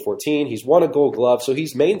in 2014. He's won a Gold Glove, so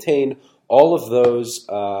he's maintained all of those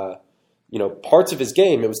parts of his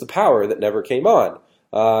game. It was the power that never came on.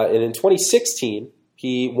 And in 2016,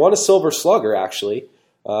 he won a Silver Slugger, actually,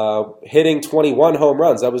 hitting 21 home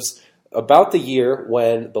runs. That was about the year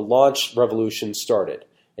when the launch revolution started.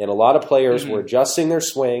 And a lot of players were adjusting their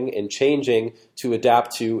swing and changing to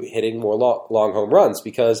adapt to hitting more long home runs,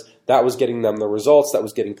 because that was getting them the results, that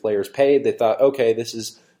was getting players paid. They thought, okay, this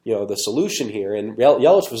is the solution here. And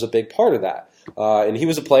Yelich was a big part of that. And he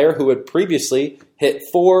was a player who had previously hit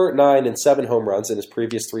 4, 9, and 7 home runs in his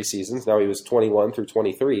previous 3 seasons. Now he was 21 through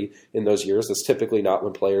 23 in those years. That's typically not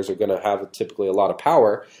when players are going to have typically a lot of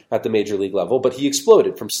power at the major league level. But he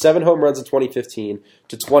exploded from 7 home runs in 2015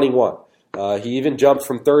 to 21. He even jumped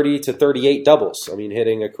from 30 to 38 doubles. I mean,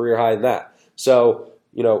 hitting a career high in that. So,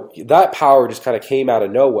 that power just kind of came out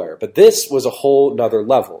of nowhere. But this was a whole nother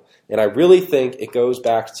level. And I really think it goes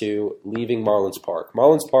back to leaving Marlins Park.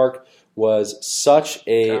 Marlins Park was such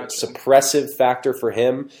a suppressive factor for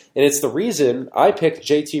him. And it's the reason I picked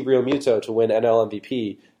JT Realmuto to win NL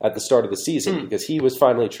MVP at the start of the season, because he was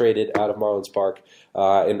finally traded out of Marlins Park.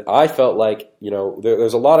 And I felt like,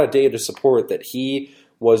 there's a lot of data to support that he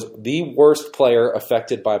was the worst player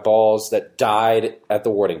affected by balls that died at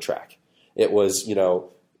the warning track. It was,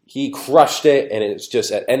 he crushed it, and it's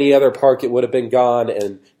just at any other park it would have been gone,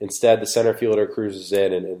 and instead the center fielder cruises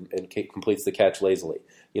in and completes the catch lazily.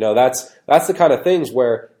 That's the kind of things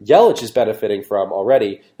where Yelich is benefiting from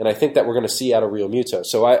already, and I think that we're going to see out of Realmuto.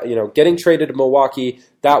 So, getting traded to Milwaukee,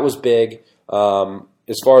 that was big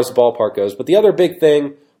as far as the ballpark goes. But the other big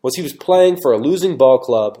thing was he was playing for a losing ball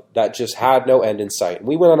club that just had no end in sight. And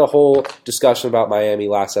we went on a whole discussion about Miami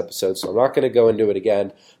last episode, so I'm not going to go into it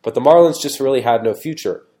again. But the Marlins just really had no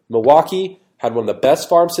future. Milwaukee had one of the best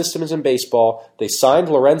farm systems in baseball. They signed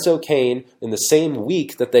Lorenzo Cain in the same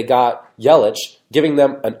week that they got Yelich, giving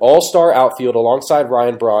them an all-star outfield alongside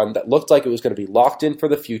Ryan Braun that looked like it was going to be locked in for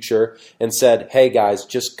the future, and said, hey guys,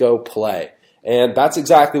 just go play. And that's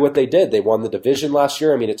exactly what they did. They won the division last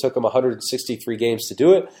year. I mean, it took them 163 games to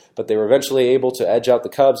do it, but they were eventually able to edge out the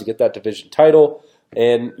Cubs and get that division title.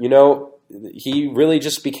 And, he really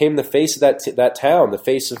just became the face of that town, the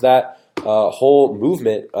face of that whole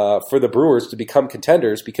movement for the Brewers to become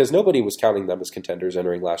contenders, because nobody was counting them as contenders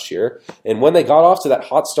entering last year. And when they got off to that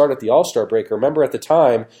hot start at the All-Star break, remember at the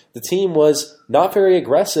time, the team was not very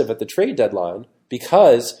aggressive at the trade deadline,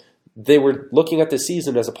 because they were looking at the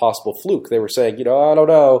season as a possible fluke. They were saying, I don't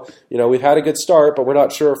know, we've had a good start, but we're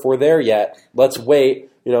not sure if we're there yet. Let's wait,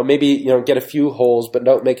 maybe, get a few holes, but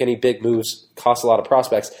don't make any big moves, cost a lot of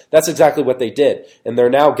prospects. That's exactly what they did. And they're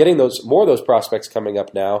now getting more of those prospects coming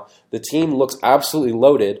up now. The team looks absolutely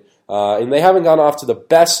loaded. And they haven't gone off to the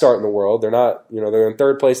best start in the world. They're not, they're in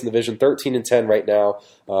third place in the division, 13-10 right now.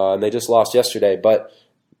 And they just lost yesterday. But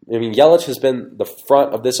I mean, Yelich has been the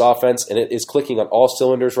front of this offense, and it is clicking on all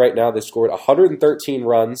cylinders right now. They scored 113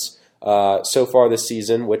 runs so far this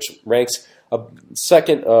season, which ranks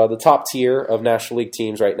second, the top tier of National League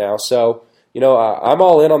teams right now. So, I'm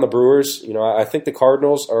all in on the Brewers. I think the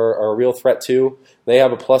Cardinals are a real threat too. They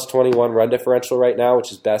have a plus 21 run differential right now,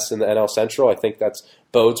 which is best in the NL Central. I think that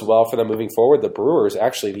bodes well for them moving forward. The Brewers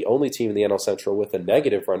actually the only team in the NL Central with a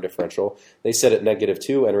negative run differential. They sit at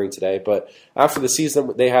 -2 entering today. But after the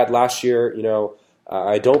season they had last year,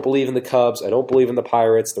 I don't believe in the Cubs. I don't believe in the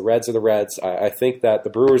Pirates. The Reds are the Reds. I think that the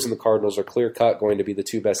Brewers and the Cardinals are clear-cut going to be the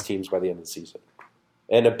two best teams by the end of the season.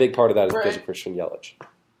 And a big part of that is because of Christian Yelich.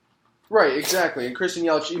 Right, exactly. And Christian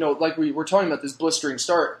Yelich, like we were talking about this blistering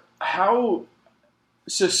start, how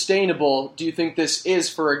sustainable do you think this is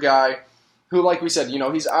for a guy who, like we said,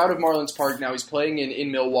 he's out of Marlins Park now. He's playing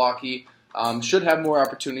in Milwaukee. Should have more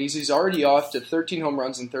opportunities. He's already off to 13 home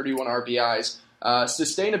runs and 31 RBIs.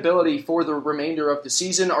 Sustainability for the remainder of the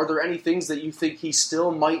season. Are there any things that you think he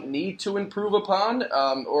still might need to improve upon?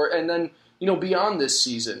 And then beyond this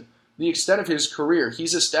season, the extent of his career,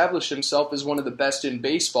 he's established himself as one of the best in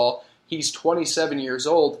baseball. He's 27 years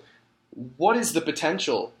old. What is the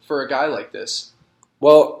potential for a guy like this?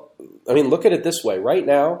 Well, look at it this way. Right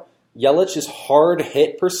now, Yelich's hard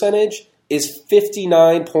hit percentage is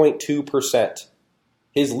 59.2%.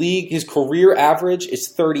 His career average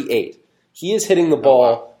is 38. He is hitting the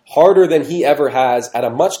ball harder than he ever has at a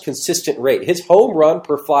much consistent rate. His home run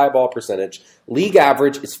per fly ball percentage, league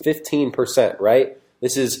average is 15%, right?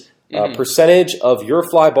 This is percentage of your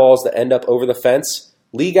fly balls that end up over the fence.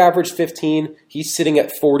 League average 15, he's sitting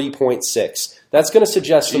at 40.6. That's going to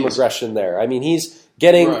suggest some regression there. He's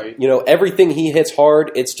getting, everything he hits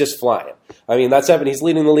hard, it's just flying. That's happening. He's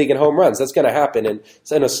leading the league in home runs. That's going to happen. And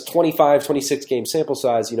in a 25, 26 game sample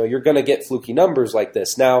size, you're going to get fluky numbers like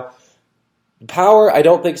this. Now, power, I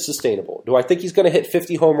don't think is sustainable. Do I think he's going to hit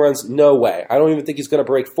 50 home runs? No way. I don't even think he's going to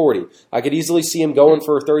break 40. I could easily see him going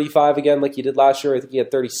for 35 again like he did last year. I think he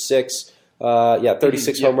had 36.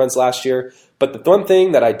 36 home runs last year. But the one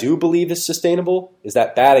thing that I do believe is sustainable is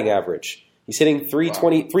that batting average. He's hitting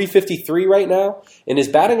 353 right now, and his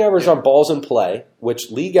batting average on balls in play, which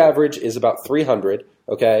league average is about 300,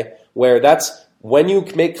 okay, where that's when you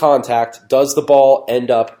make contact, does the ball end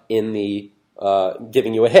up in the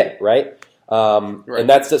giving you a hit, right? And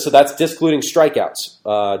that's discluding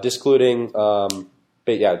strikeouts, just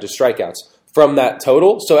strikeouts from that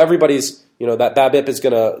total. So everybody's, that BABIP is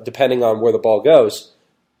going to, depending on where the ball goes,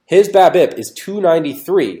 his BABIP is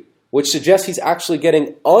 293, which suggests he's actually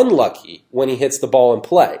getting unlucky when he hits the ball in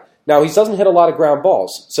play. Now, he doesn't hit a lot of ground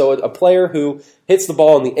balls, so a player who hits the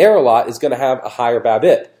ball in the air a lot is going to have a higher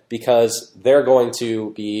BABIP because they're going to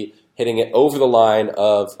be hitting it over the line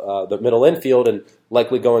of the middle infield and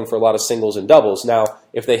likely going for a lot of singles and doubles. Now,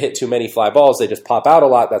 if they hit too many fly balls, they just pop out a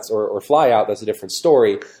lot, or fly out, that's a different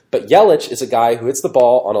story. But Yelich is a guy who hits the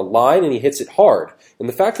ball on a line and he hits it hard. And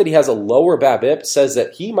the fact that he has a lower BABIP says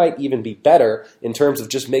that he might even be better in terms of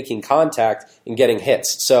just making contact and getting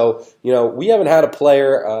hits. So, we haven't had a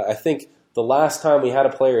player, I think the last time we had a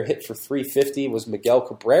player hit for 350 was Miguel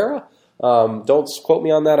Cabrera. Don't quote me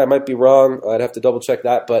on that. I might be wrong. I'd have to double check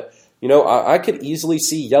that. But, I could easily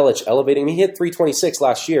see Yelich elevating. He hit 326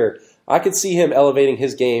 last year. I could see him elevating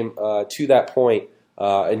his game to that point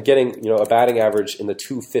and getting, a batting average in the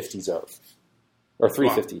 250 zone. Or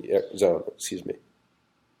 350 zone, excuse me.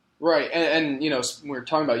 Right, and we're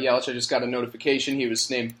talking about Yelich. I just got a notification. He was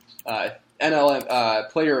named NL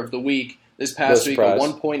Player of the Week this past week, a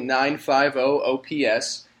 1.950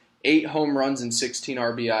 OPS, 8 home runs and 16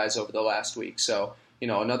 RBIs over the last week. So,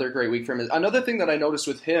 another great week for him. Another thing that I noticed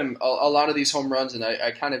with him, a lot of these home runs, and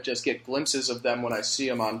I kind of just get glimpses of them when I see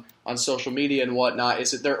them on social media and whatnot,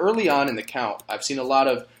 is that they're early on in the count. I've seen a lot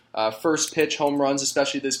of first pitch home runs,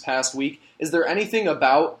 especially this past week. Is there anything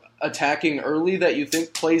about attacking early that you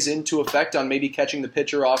think plays into effect on maybe catching the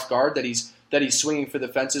pitcher off guard, that he's swinging for the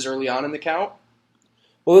fences early on in the count?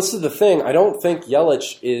 Well, this is the thing. I don't think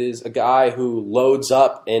Yelich is a guy who loads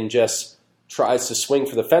up and just tries to swing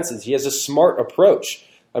for the fences. He has a smart approach.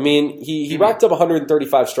 He racked up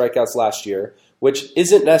 135 strikeouts last year, which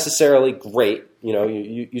isn't necessarily great.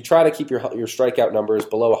 You try to keep your strikeout numbers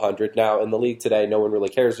below 100. Now, in the league today, no one really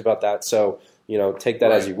cares about that, so take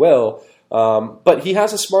that as you will. But he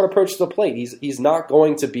has a smart approach to the plate. He's not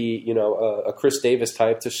going to be, a Chris Davis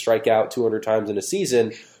type to strike out 200 times in a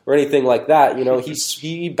season or anything like that.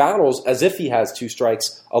 He battles as if he has 2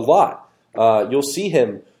 strikes a lot. You'll see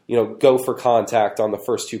him, go for contact on the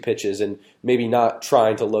first 2 pitches and maybe not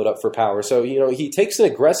trying to load up for power. So, he takes an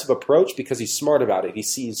aggressive approach because he's smart about it. He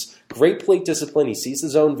sees great plate discipline. He sees the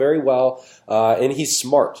zone very well, and he's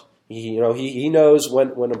smart. He knows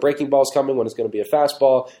when a breaking ball is coming, when it's going to be a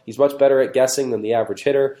fastball. He's much better at guessing than the average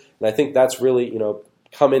hitter, and I think that's really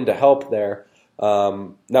come in to help there.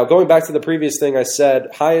 Now going back to the previous thing I said,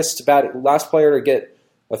 last player to get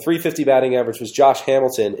a 350 batting average was Josh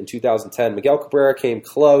Hamilton in 2010. Miguel Cabrera came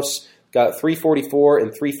close, got 344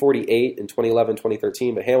 and 348 in 2011,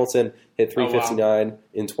 2013, but Hamilton hit 359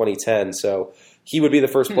 in 2010. So he would be the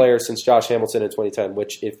first player since Josh Hamilton in 2010,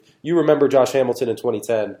 which if you remember Josh Hamilton in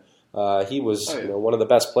 2010, He was one of the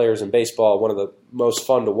best players in baseball, one of the most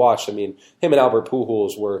fun to watch. I mean, him and Albert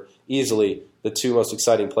Pujols were easily the two most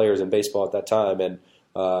exciting players in baseball at that time. And,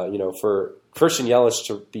 for Christian Yelich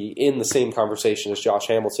to be in the same conversation as Josh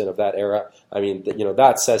Hamilton of that era, I mean,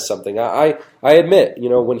 that says something. I admit,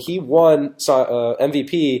 when he won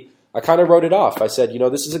MVP, I kind of wrote it off. I said,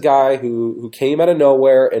 this is a guy who came out of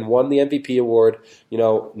nowhere and won the MVP award.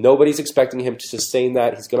 Nobody's expecting him to sustain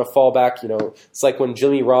that. He's going to fall back. It's like when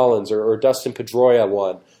Jimmy Rollins or Dustin Pedroia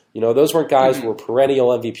won. Those weren't guys who were perennial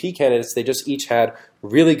MVP candidates. They just each had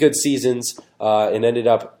really good seasons and ended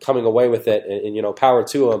up coming away with it. And power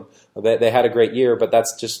to them. They had a great year, but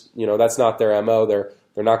that's just that's not their MO. They're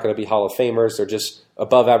not going to be Hall of Famers. They're just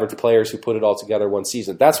above average players who put it all together one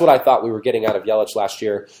season. That's what I thought we were getting out of Yelich last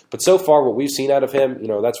year. But so far, what we've seen out of him,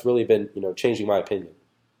 that's really been changing my opinion.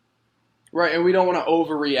 Right, and we don't want to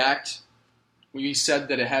overreact. You said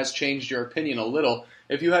that it has changed your opinion a little.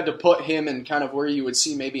 If you had to put him in kind of where you would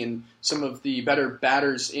see maybe in some of the better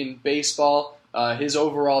batters in baseball, his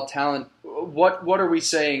overall talent, what are we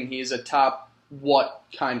saying he's a top what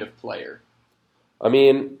kind of player? I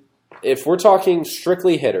mean, if we're talking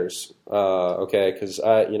strictly hitters, because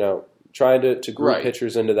trying to group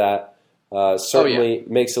pitchers into that certainly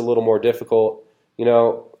makes it a little more difficult.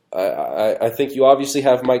 I think you obviously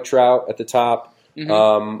have Mike Trout at the top.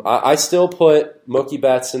 Mm-hmm. I still put Mookie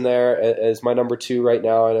Betts in there as my number 2 right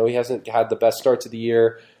now. I know he hasn't had the best start to the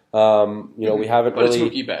year. We haven't but really.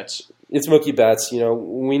 It's Mookie Betts. It's Mookie Betts.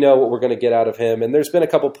 We know what we're going to get out of him. And there's been a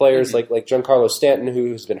couple players like Giancarlo Stanton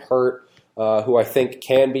who's been hurt, who I think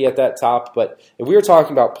can be at that top. But if we were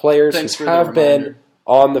talking about players who have been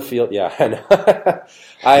on the field, I know.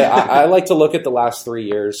 I like to look at the last 3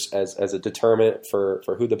 years as a determinant for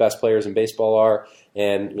who the best players in baseball are.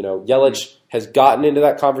 And, Yelich has gotten into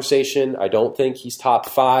that conversation. I don't think he's top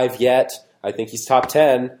 5 yet. I think he's top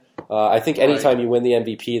 10. I think anytime you win the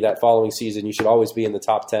MVP that following season, you should always be in the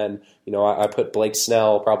top 10. I put Blake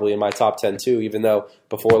Snell probably in my top 10 too, even though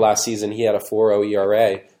before last season he had a 4.0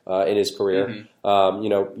 ERA in his career.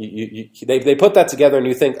 Mm-hmm. They put that together and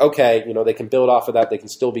you think, okay, they can build off of that. They can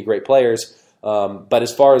still be great players. But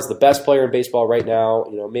as far as the best player in baseball right now,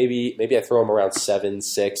 maybe I throw him around 7,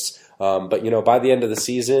 6. But by the end of the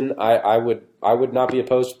season, I would not be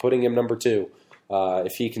opposed to putting him number 2.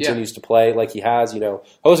 If he continues to play like he has,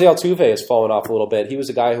 Jose Altuve has fallen off a little bit. He was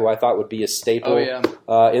a guy who I thought would be a staple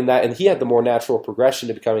in that, and he had the more natural progression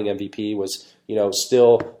to becoming MVP. Was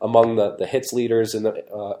still among the hits leaders in the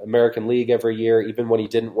American League every year, even when he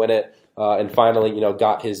didn't win it, and finally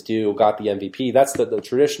got his due, got the MVP. That's the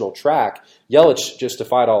traditional track. Yelich just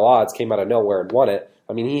defied all odds, came out of nowhere and won it.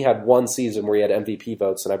 I mean, he had one season where he had MVP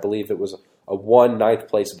votes, and I believe it was a 9th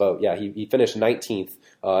place vote. Yeah, he finished 19th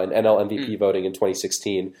in NL MVP voting in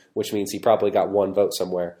 2016, which means he probably got one vote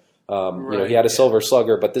somewhere. He had a silver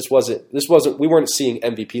slugger, but this wasn't. We weren't seeing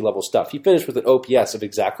MVP level stuff. He finished with an OPS of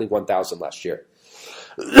exactly 1,000 last year.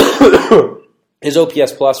 His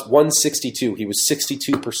OPS plus 162. He was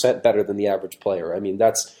 62% better than the average player. I mean,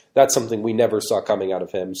 that's something we never saw coming out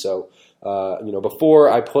of him. So,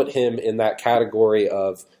 before I put him in that category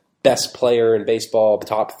of best player in baseball,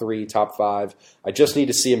 top 3, top 5. I just need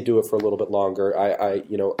to see him do it for a little bit longer.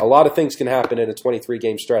 A lot of things can happen in a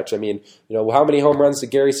 23-game stretch. I mean, how many home runs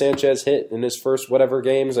did Gary Sanchez hit in his first whatever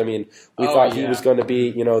games? I mean, we thought he was going to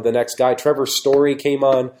be, the next guy. Trevor Story came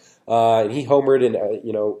on, and he homered in,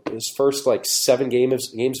 his first 7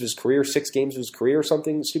 games of his career, 6 games of his career or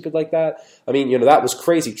something stupid like that. I mean, that was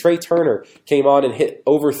crazy. Trey Turner came on and hit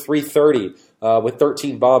over 330. With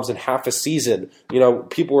 13 bombs in half a season.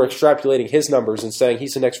 People were extrapolating his numbers and saying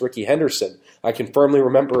he's the next Ricky Henderson. I can firmly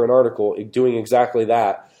remember an article doing exactly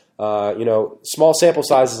that. Small sample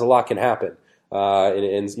sizes, a lot can happen.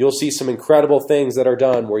 And you'll see some incredible things that are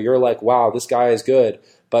done where you're like, wow, this guy is good.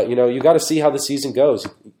 But, you got to see how the season goes.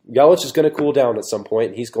 Yelich is going to cool down at some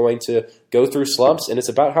point. He's going to go through slumps, and it's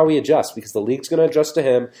about how he adjusts because the league's going to adjust to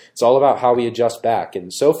him. It's all about how he adjusts back.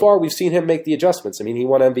 And so far, we've seen him make the adjustments. I mean, he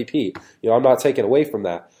won MVP. I'm not taking away from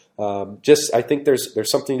that. I think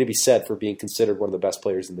there's something to be said for being considered one of the best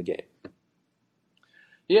players in the game.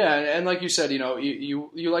 Yeah, and like you said, you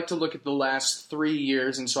like to look at the last 3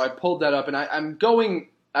 years, and so I pulled that up, and I'm going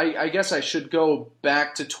 – I guess I should go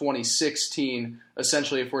back to 2016,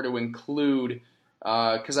 essentially, if we're to include –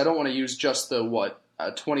 because I don't want to use just the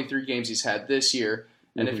 23 games he's had this year.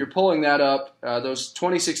 And if you're pulling that up, those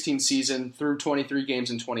 2016 season through 23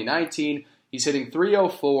 games in 2019, he's hitting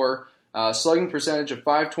 304, slugging percentage of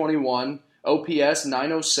 521, OPS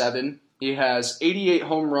 907. He has 88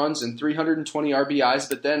 home runs and 320 RBIs.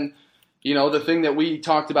 But then The thing that we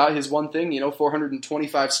talked about, his one thing,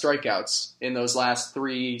 425 strikeouts in those last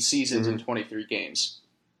 3 seasons in 23 games.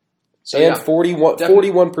 So, and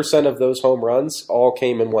 41% of those home runs all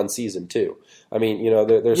came in one season, too. I mean,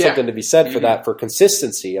 there's something to be said for that, for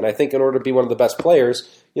consistency. And I think in order to be one of the best players,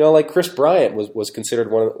 like Chris Bryant was considered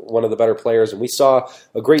one of the better players. And we saw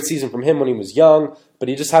a great season from him when he was young, but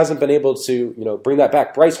he just hasn't been able to, bring that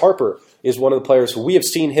back. Bryce Harper is one of the players who we have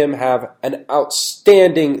seen him have an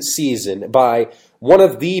outstanding season by one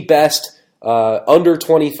of the best under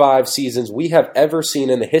 25 seasons we have ever seen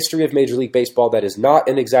in the history of Major League Baseball. That is not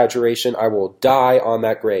an exaggeration. I will die on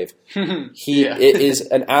that grave. It is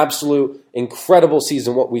an absolute incredible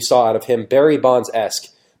season what we saw out of him, Barry Bonds-esque,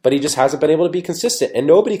 but he just hasn't been able to be consistent. And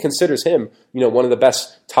nobody considers him, one of the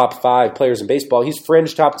best top 5 players in baseball. He's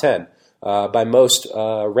fringe top 10 by most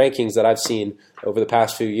rankings that I've seen over the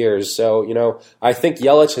past few years. So, I think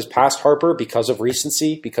Yelich has passed Harper because of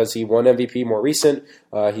recency, because he won MVP more recent.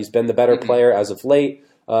 He's been the better player as of late.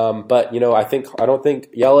 But, I don't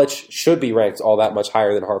think Yelich should be ranked all that much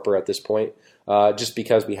higher than Harper at this point, just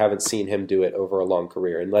because we haven't seen him do it over a long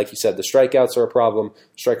career. And like you said, the strikeouts are a problem.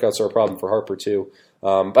 Strikeouts are a problem for Harper too.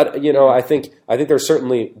 But I think there's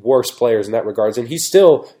certainly worse players in that regards, and he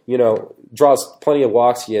still, draws plenty of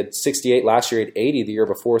walks. He had 68 last year, he had 80 the year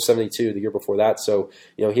before, 72 the year before that. So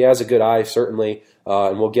he has a good eye certainly,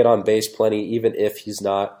 and will get on base plenty, even if he's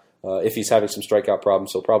not. If he's having some strikeout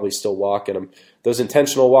problems, he'll probably still walk. And those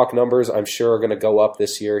intentional walk numbers, I'm sure, are going to go up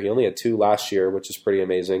this year. He only had 2 last year, which is pretty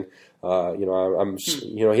amazing.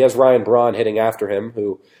 He has Ryan Braun hitting after him,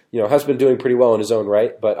 who has been doing pretty well in his own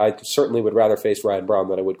right. But I certainly would rather face Ryan Braun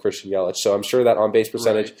than I would Christian Yelich. So I'm sure that on base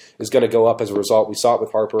percentage is going to go up as a result. We saw it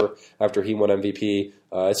with Harper after he won MVP.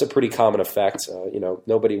 It's a pretty common effect.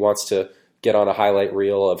 Nobody wants to get on a highlight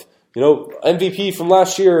reel of MVP from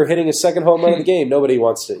last year hitting his second home run of the game. Nobody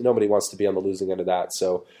wants to be on the losing end of that.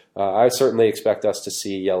 So I certainly expect us to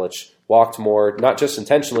see Yelich walked more, not just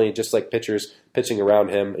intentionally, just like pitchers pitching around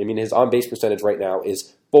him. I mean, his on-base percentage right now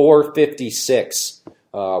is .456,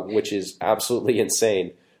 which is absolutely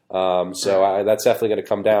insane. That's definitely going to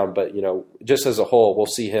come down. But, just as a whole, we'll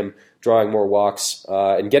see him drawing more walks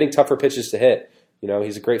and getting tougher pitches to hit.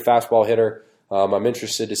 He's a great fastball hitter. I'm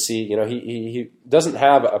interested to see, he doesn't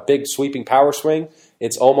have a big sweeping power swing.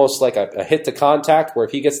 It's almost like a hit to contact where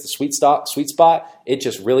if he gets the sweet spot, it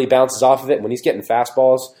just really bounces off of it. When he's getting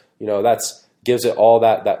fastballs, that's gives it all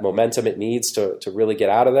that momentum it needs to really get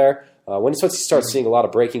out of there. Once he starts seeing a lot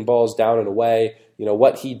of breaking balls down and away,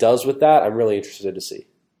 what he does with that, I'm really interested to see.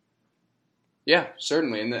 Yeah,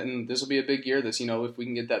 certainly. And this will be a big year, if we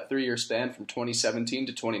can get that 3-year span from 2017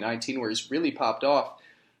 to 2019 where he's really popped off.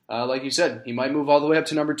 Like you said, he might move all the way up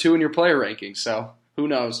to number 2 in your player rankings, so who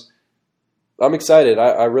knows? I'm excited.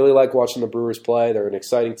 I really like watching the Brewers play. They're an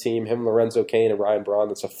exciting team. Him, Lorenzo Cain, and Ryan Braun.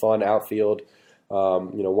 That's a fun outfield.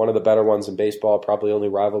 One of the better ones in baseball, probably only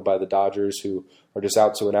rivaled by the Dodgers, who are just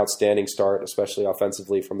out to an outstanding start, especially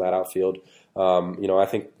offensively from that outfield. I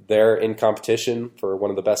think they're in competition for one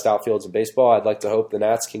of the best outfields in baseball. I'd like to hope the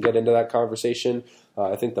Nats can get into that conversation.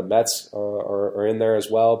 I think the Mets are in there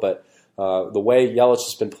as well, but the way Yelich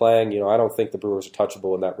has been playing, I don't think the Brewers are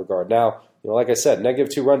touchable in that regard. Now, like I said,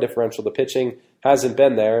 -2 run differential. The pitching hasn't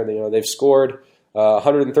been there. They've scored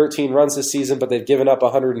 113 runs this season, but they've given up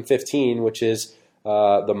 115, which is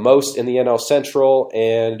the most in the NL Central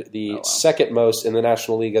and the second most in the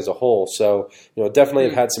National League as a whole. So, definitely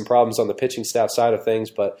have had some problems on the pitching staff side of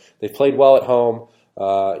things, but they've played well at home.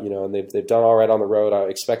 And they've done all right on the road. I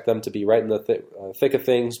expect them to be right in the thick of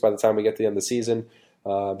things by the time we get to the end of the season.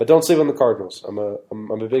 But don't sleep on the Cardinals. I'm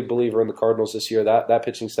a big believer in the Cardinals this year. That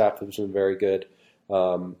pitching staff has been very good,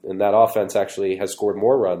 and that offense actually has scored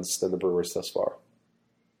more runs than the Brewers thus far.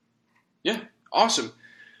 Yeah, awesome.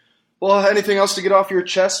 Well, anything else to get off your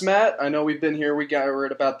chest, Matt? I know we've been here. We're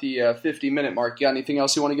at about the 50-minute mark. You got anything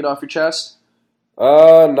else you want to get off your chest?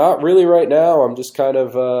 Not really right now. I'm just kind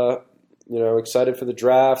of excited for the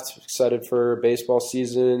draft, excited for baseball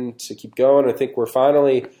season to keep going. I think we're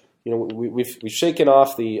finally. We've shaken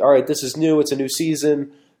off all right, this is new, it's a new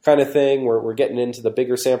season kind of thing. We're getting into the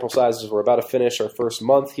bigger sample sizes. We're about to finish our first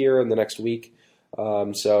month here in the next week.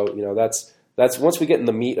 That's once we get in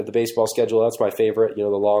the meat of the baseball schedule, that's my favorite, the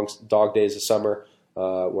long dog days of summer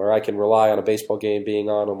where I can rely on a baseball game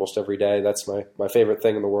being on almost every day. That's my favorite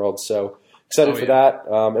thing in the world. So excited for that.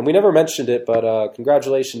 And we never mentioned it, but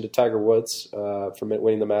congratulations to Tiger Woods for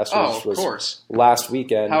winning the Masters. Of course. Last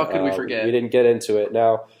weekend. How could we forget? We didn't get into it.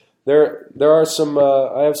 Now, There are some.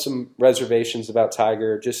 I have some reservations about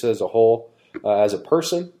Tiger just as a whole, as a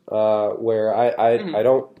person, where I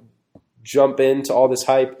don't jump into all this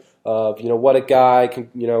hype of, what a guy can,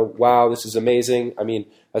 wow, this is amazing. I mean,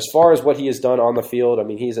 as far as what he has done on the field, I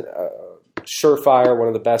mean, he's a surefire, one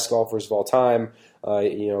of the best golfers of all time. I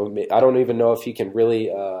don't even know if he can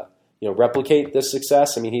really, replicate this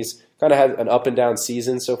success. I mean, he's kind of had an up and down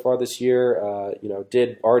season so far this year.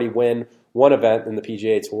 Did already win one event in the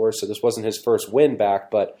PGA Tour, so this wasn't his first win back,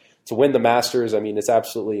 but to win the Masters, I mean, it's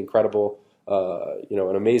absolutely incredible.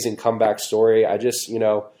 An amazing comeback story. I just,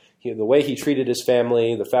 the way he treated his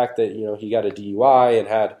family, the fact that, he got a DUI and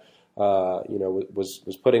had,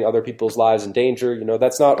 was putting other people's lives in danger,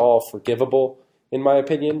 that's not all forgivable, in my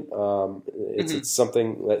opinion. It's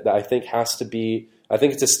something that I think has to be, I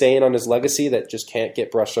think it's a stain on his legacy that just can't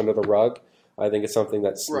get brushed under the rug. I think it's something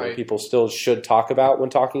that people still should talk about when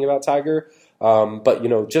talking about Tiger. But,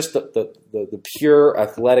 just the pure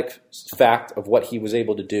athletic fact of what he was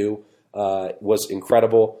able to do was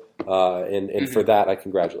incredible. And for that, I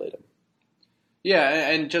congratulate him. Yeah,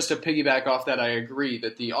 and just to piggyback off that, I agree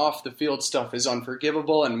that the off-the-field stuff is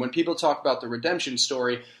unforgivable, and when people talk about the redemption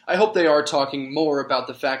story, I hope they are talking more about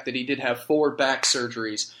the fact that he did have 4 back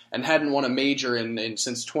surgeries and hadn't won a major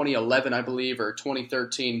since 2011, I believe, or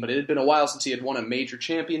 2013, but it had been a while since he had won a major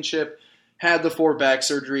championship, had the 4 back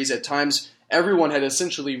surgeries. At times, everyone had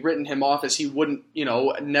essentially written him off as he wouldn't,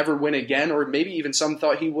 never win again, or maybe even some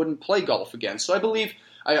thought he wouldn't play golf again. So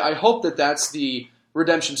I hope that that's the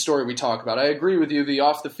redemption story we talk about. I agree with you. The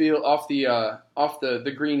off the field, off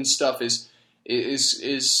the green stuff is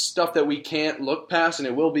stuff that we can't look past, and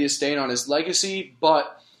it will be a stain on his legacy.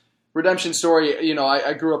 But redemption story,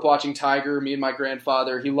 I grew up watching Tiger. Me and my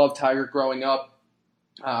grandfather, he loved Tiger growing up.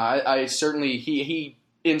 I certainly he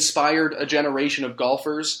inspired a generation of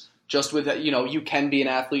golfers. Just with you can be an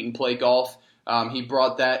athlete and play golf. He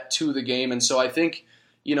brought that to the game, and so I think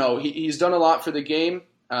he's done a lot for the game.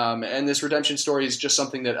 And this redemption story is just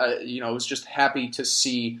something that, I was just happy to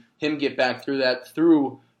see him get back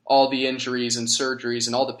through all the injuries and surgeries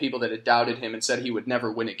and all the people that had doubted him and said he would never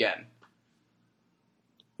win again.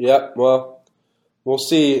 Yeah, well, we'll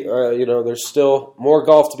see. There's still more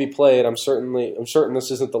golf to be played. I'm certain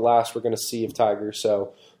this isn't the last we're going to see of Tiger,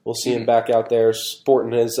 so we'll see him back out there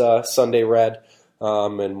sporting his Sunday red.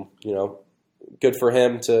 And, good for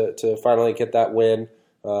him to finally get that win.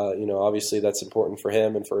 Obviously that's important for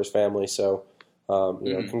him and for his family. So,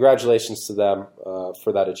 congratulations to them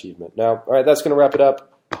for that achievement. Now, all right, that's going to wrap it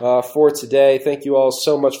up for today. Thank you all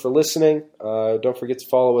so much for listening. Don't forget to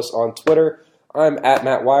follow us on Twitter. I'm at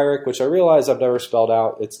Matt Weyrich, which I realize I've never spelled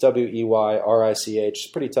out. It's Weyrich. It's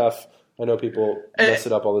pretty tough. I know people mess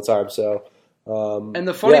it up all the time. So, and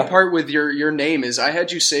the funny part with your name is I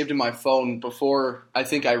had you saved in my phone before I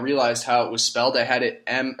think I realized how it was spelled. I had it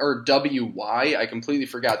W-Y. I completely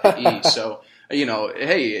forgot the E. So,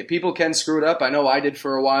 hey, people can screw it up. I know I did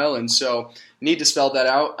for a while, and so need to spell that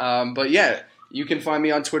out. But yeah, you can find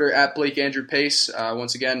me on Twitter at Blake Andrew Pace.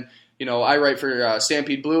 Once again, I write for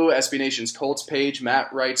Stampede Blue, SB Nation's Colts page.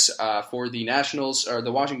 Matt writes for the Nationals or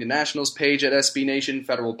the Washington Nationals page at SB Nation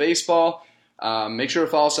Federal Baseball. Make sure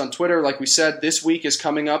to follow us on Twitter. Like we said, this week is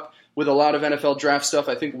coming up with a lot of NFL draft stuff.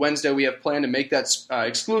 I think Wednesday we have planned to make that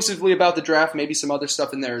exclusively about the draft, maybe some other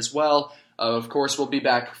stuff in there as well. Of course, we'll be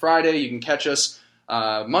back Friday. You can catch us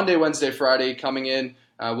Monday, Wednesday, Friday coming in.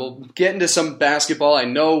 We'll get into some basketball. I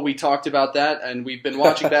know we talked about that, and we've been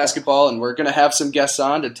watching basketball, and we're going to have some guests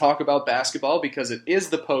on to talk about basketball because it is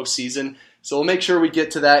the postseason. So we'll make sure we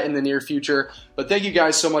get to that in the near future. But thank you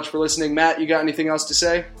guys so much for listening. Matt, you got anything else to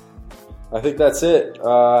say? I think that's it.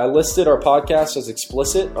 I listed our podcast as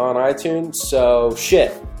explicit on iTunes, so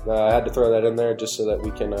shit. I had to throw that in there just so that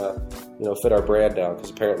we can, fit our brand down, because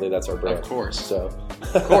apparently that's our brand. Of course. So,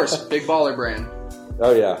 of course, big baller brand.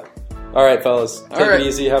 Oh yeah. All right, fellas. Take it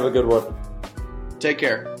easy. Have a good one. Take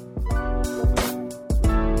care.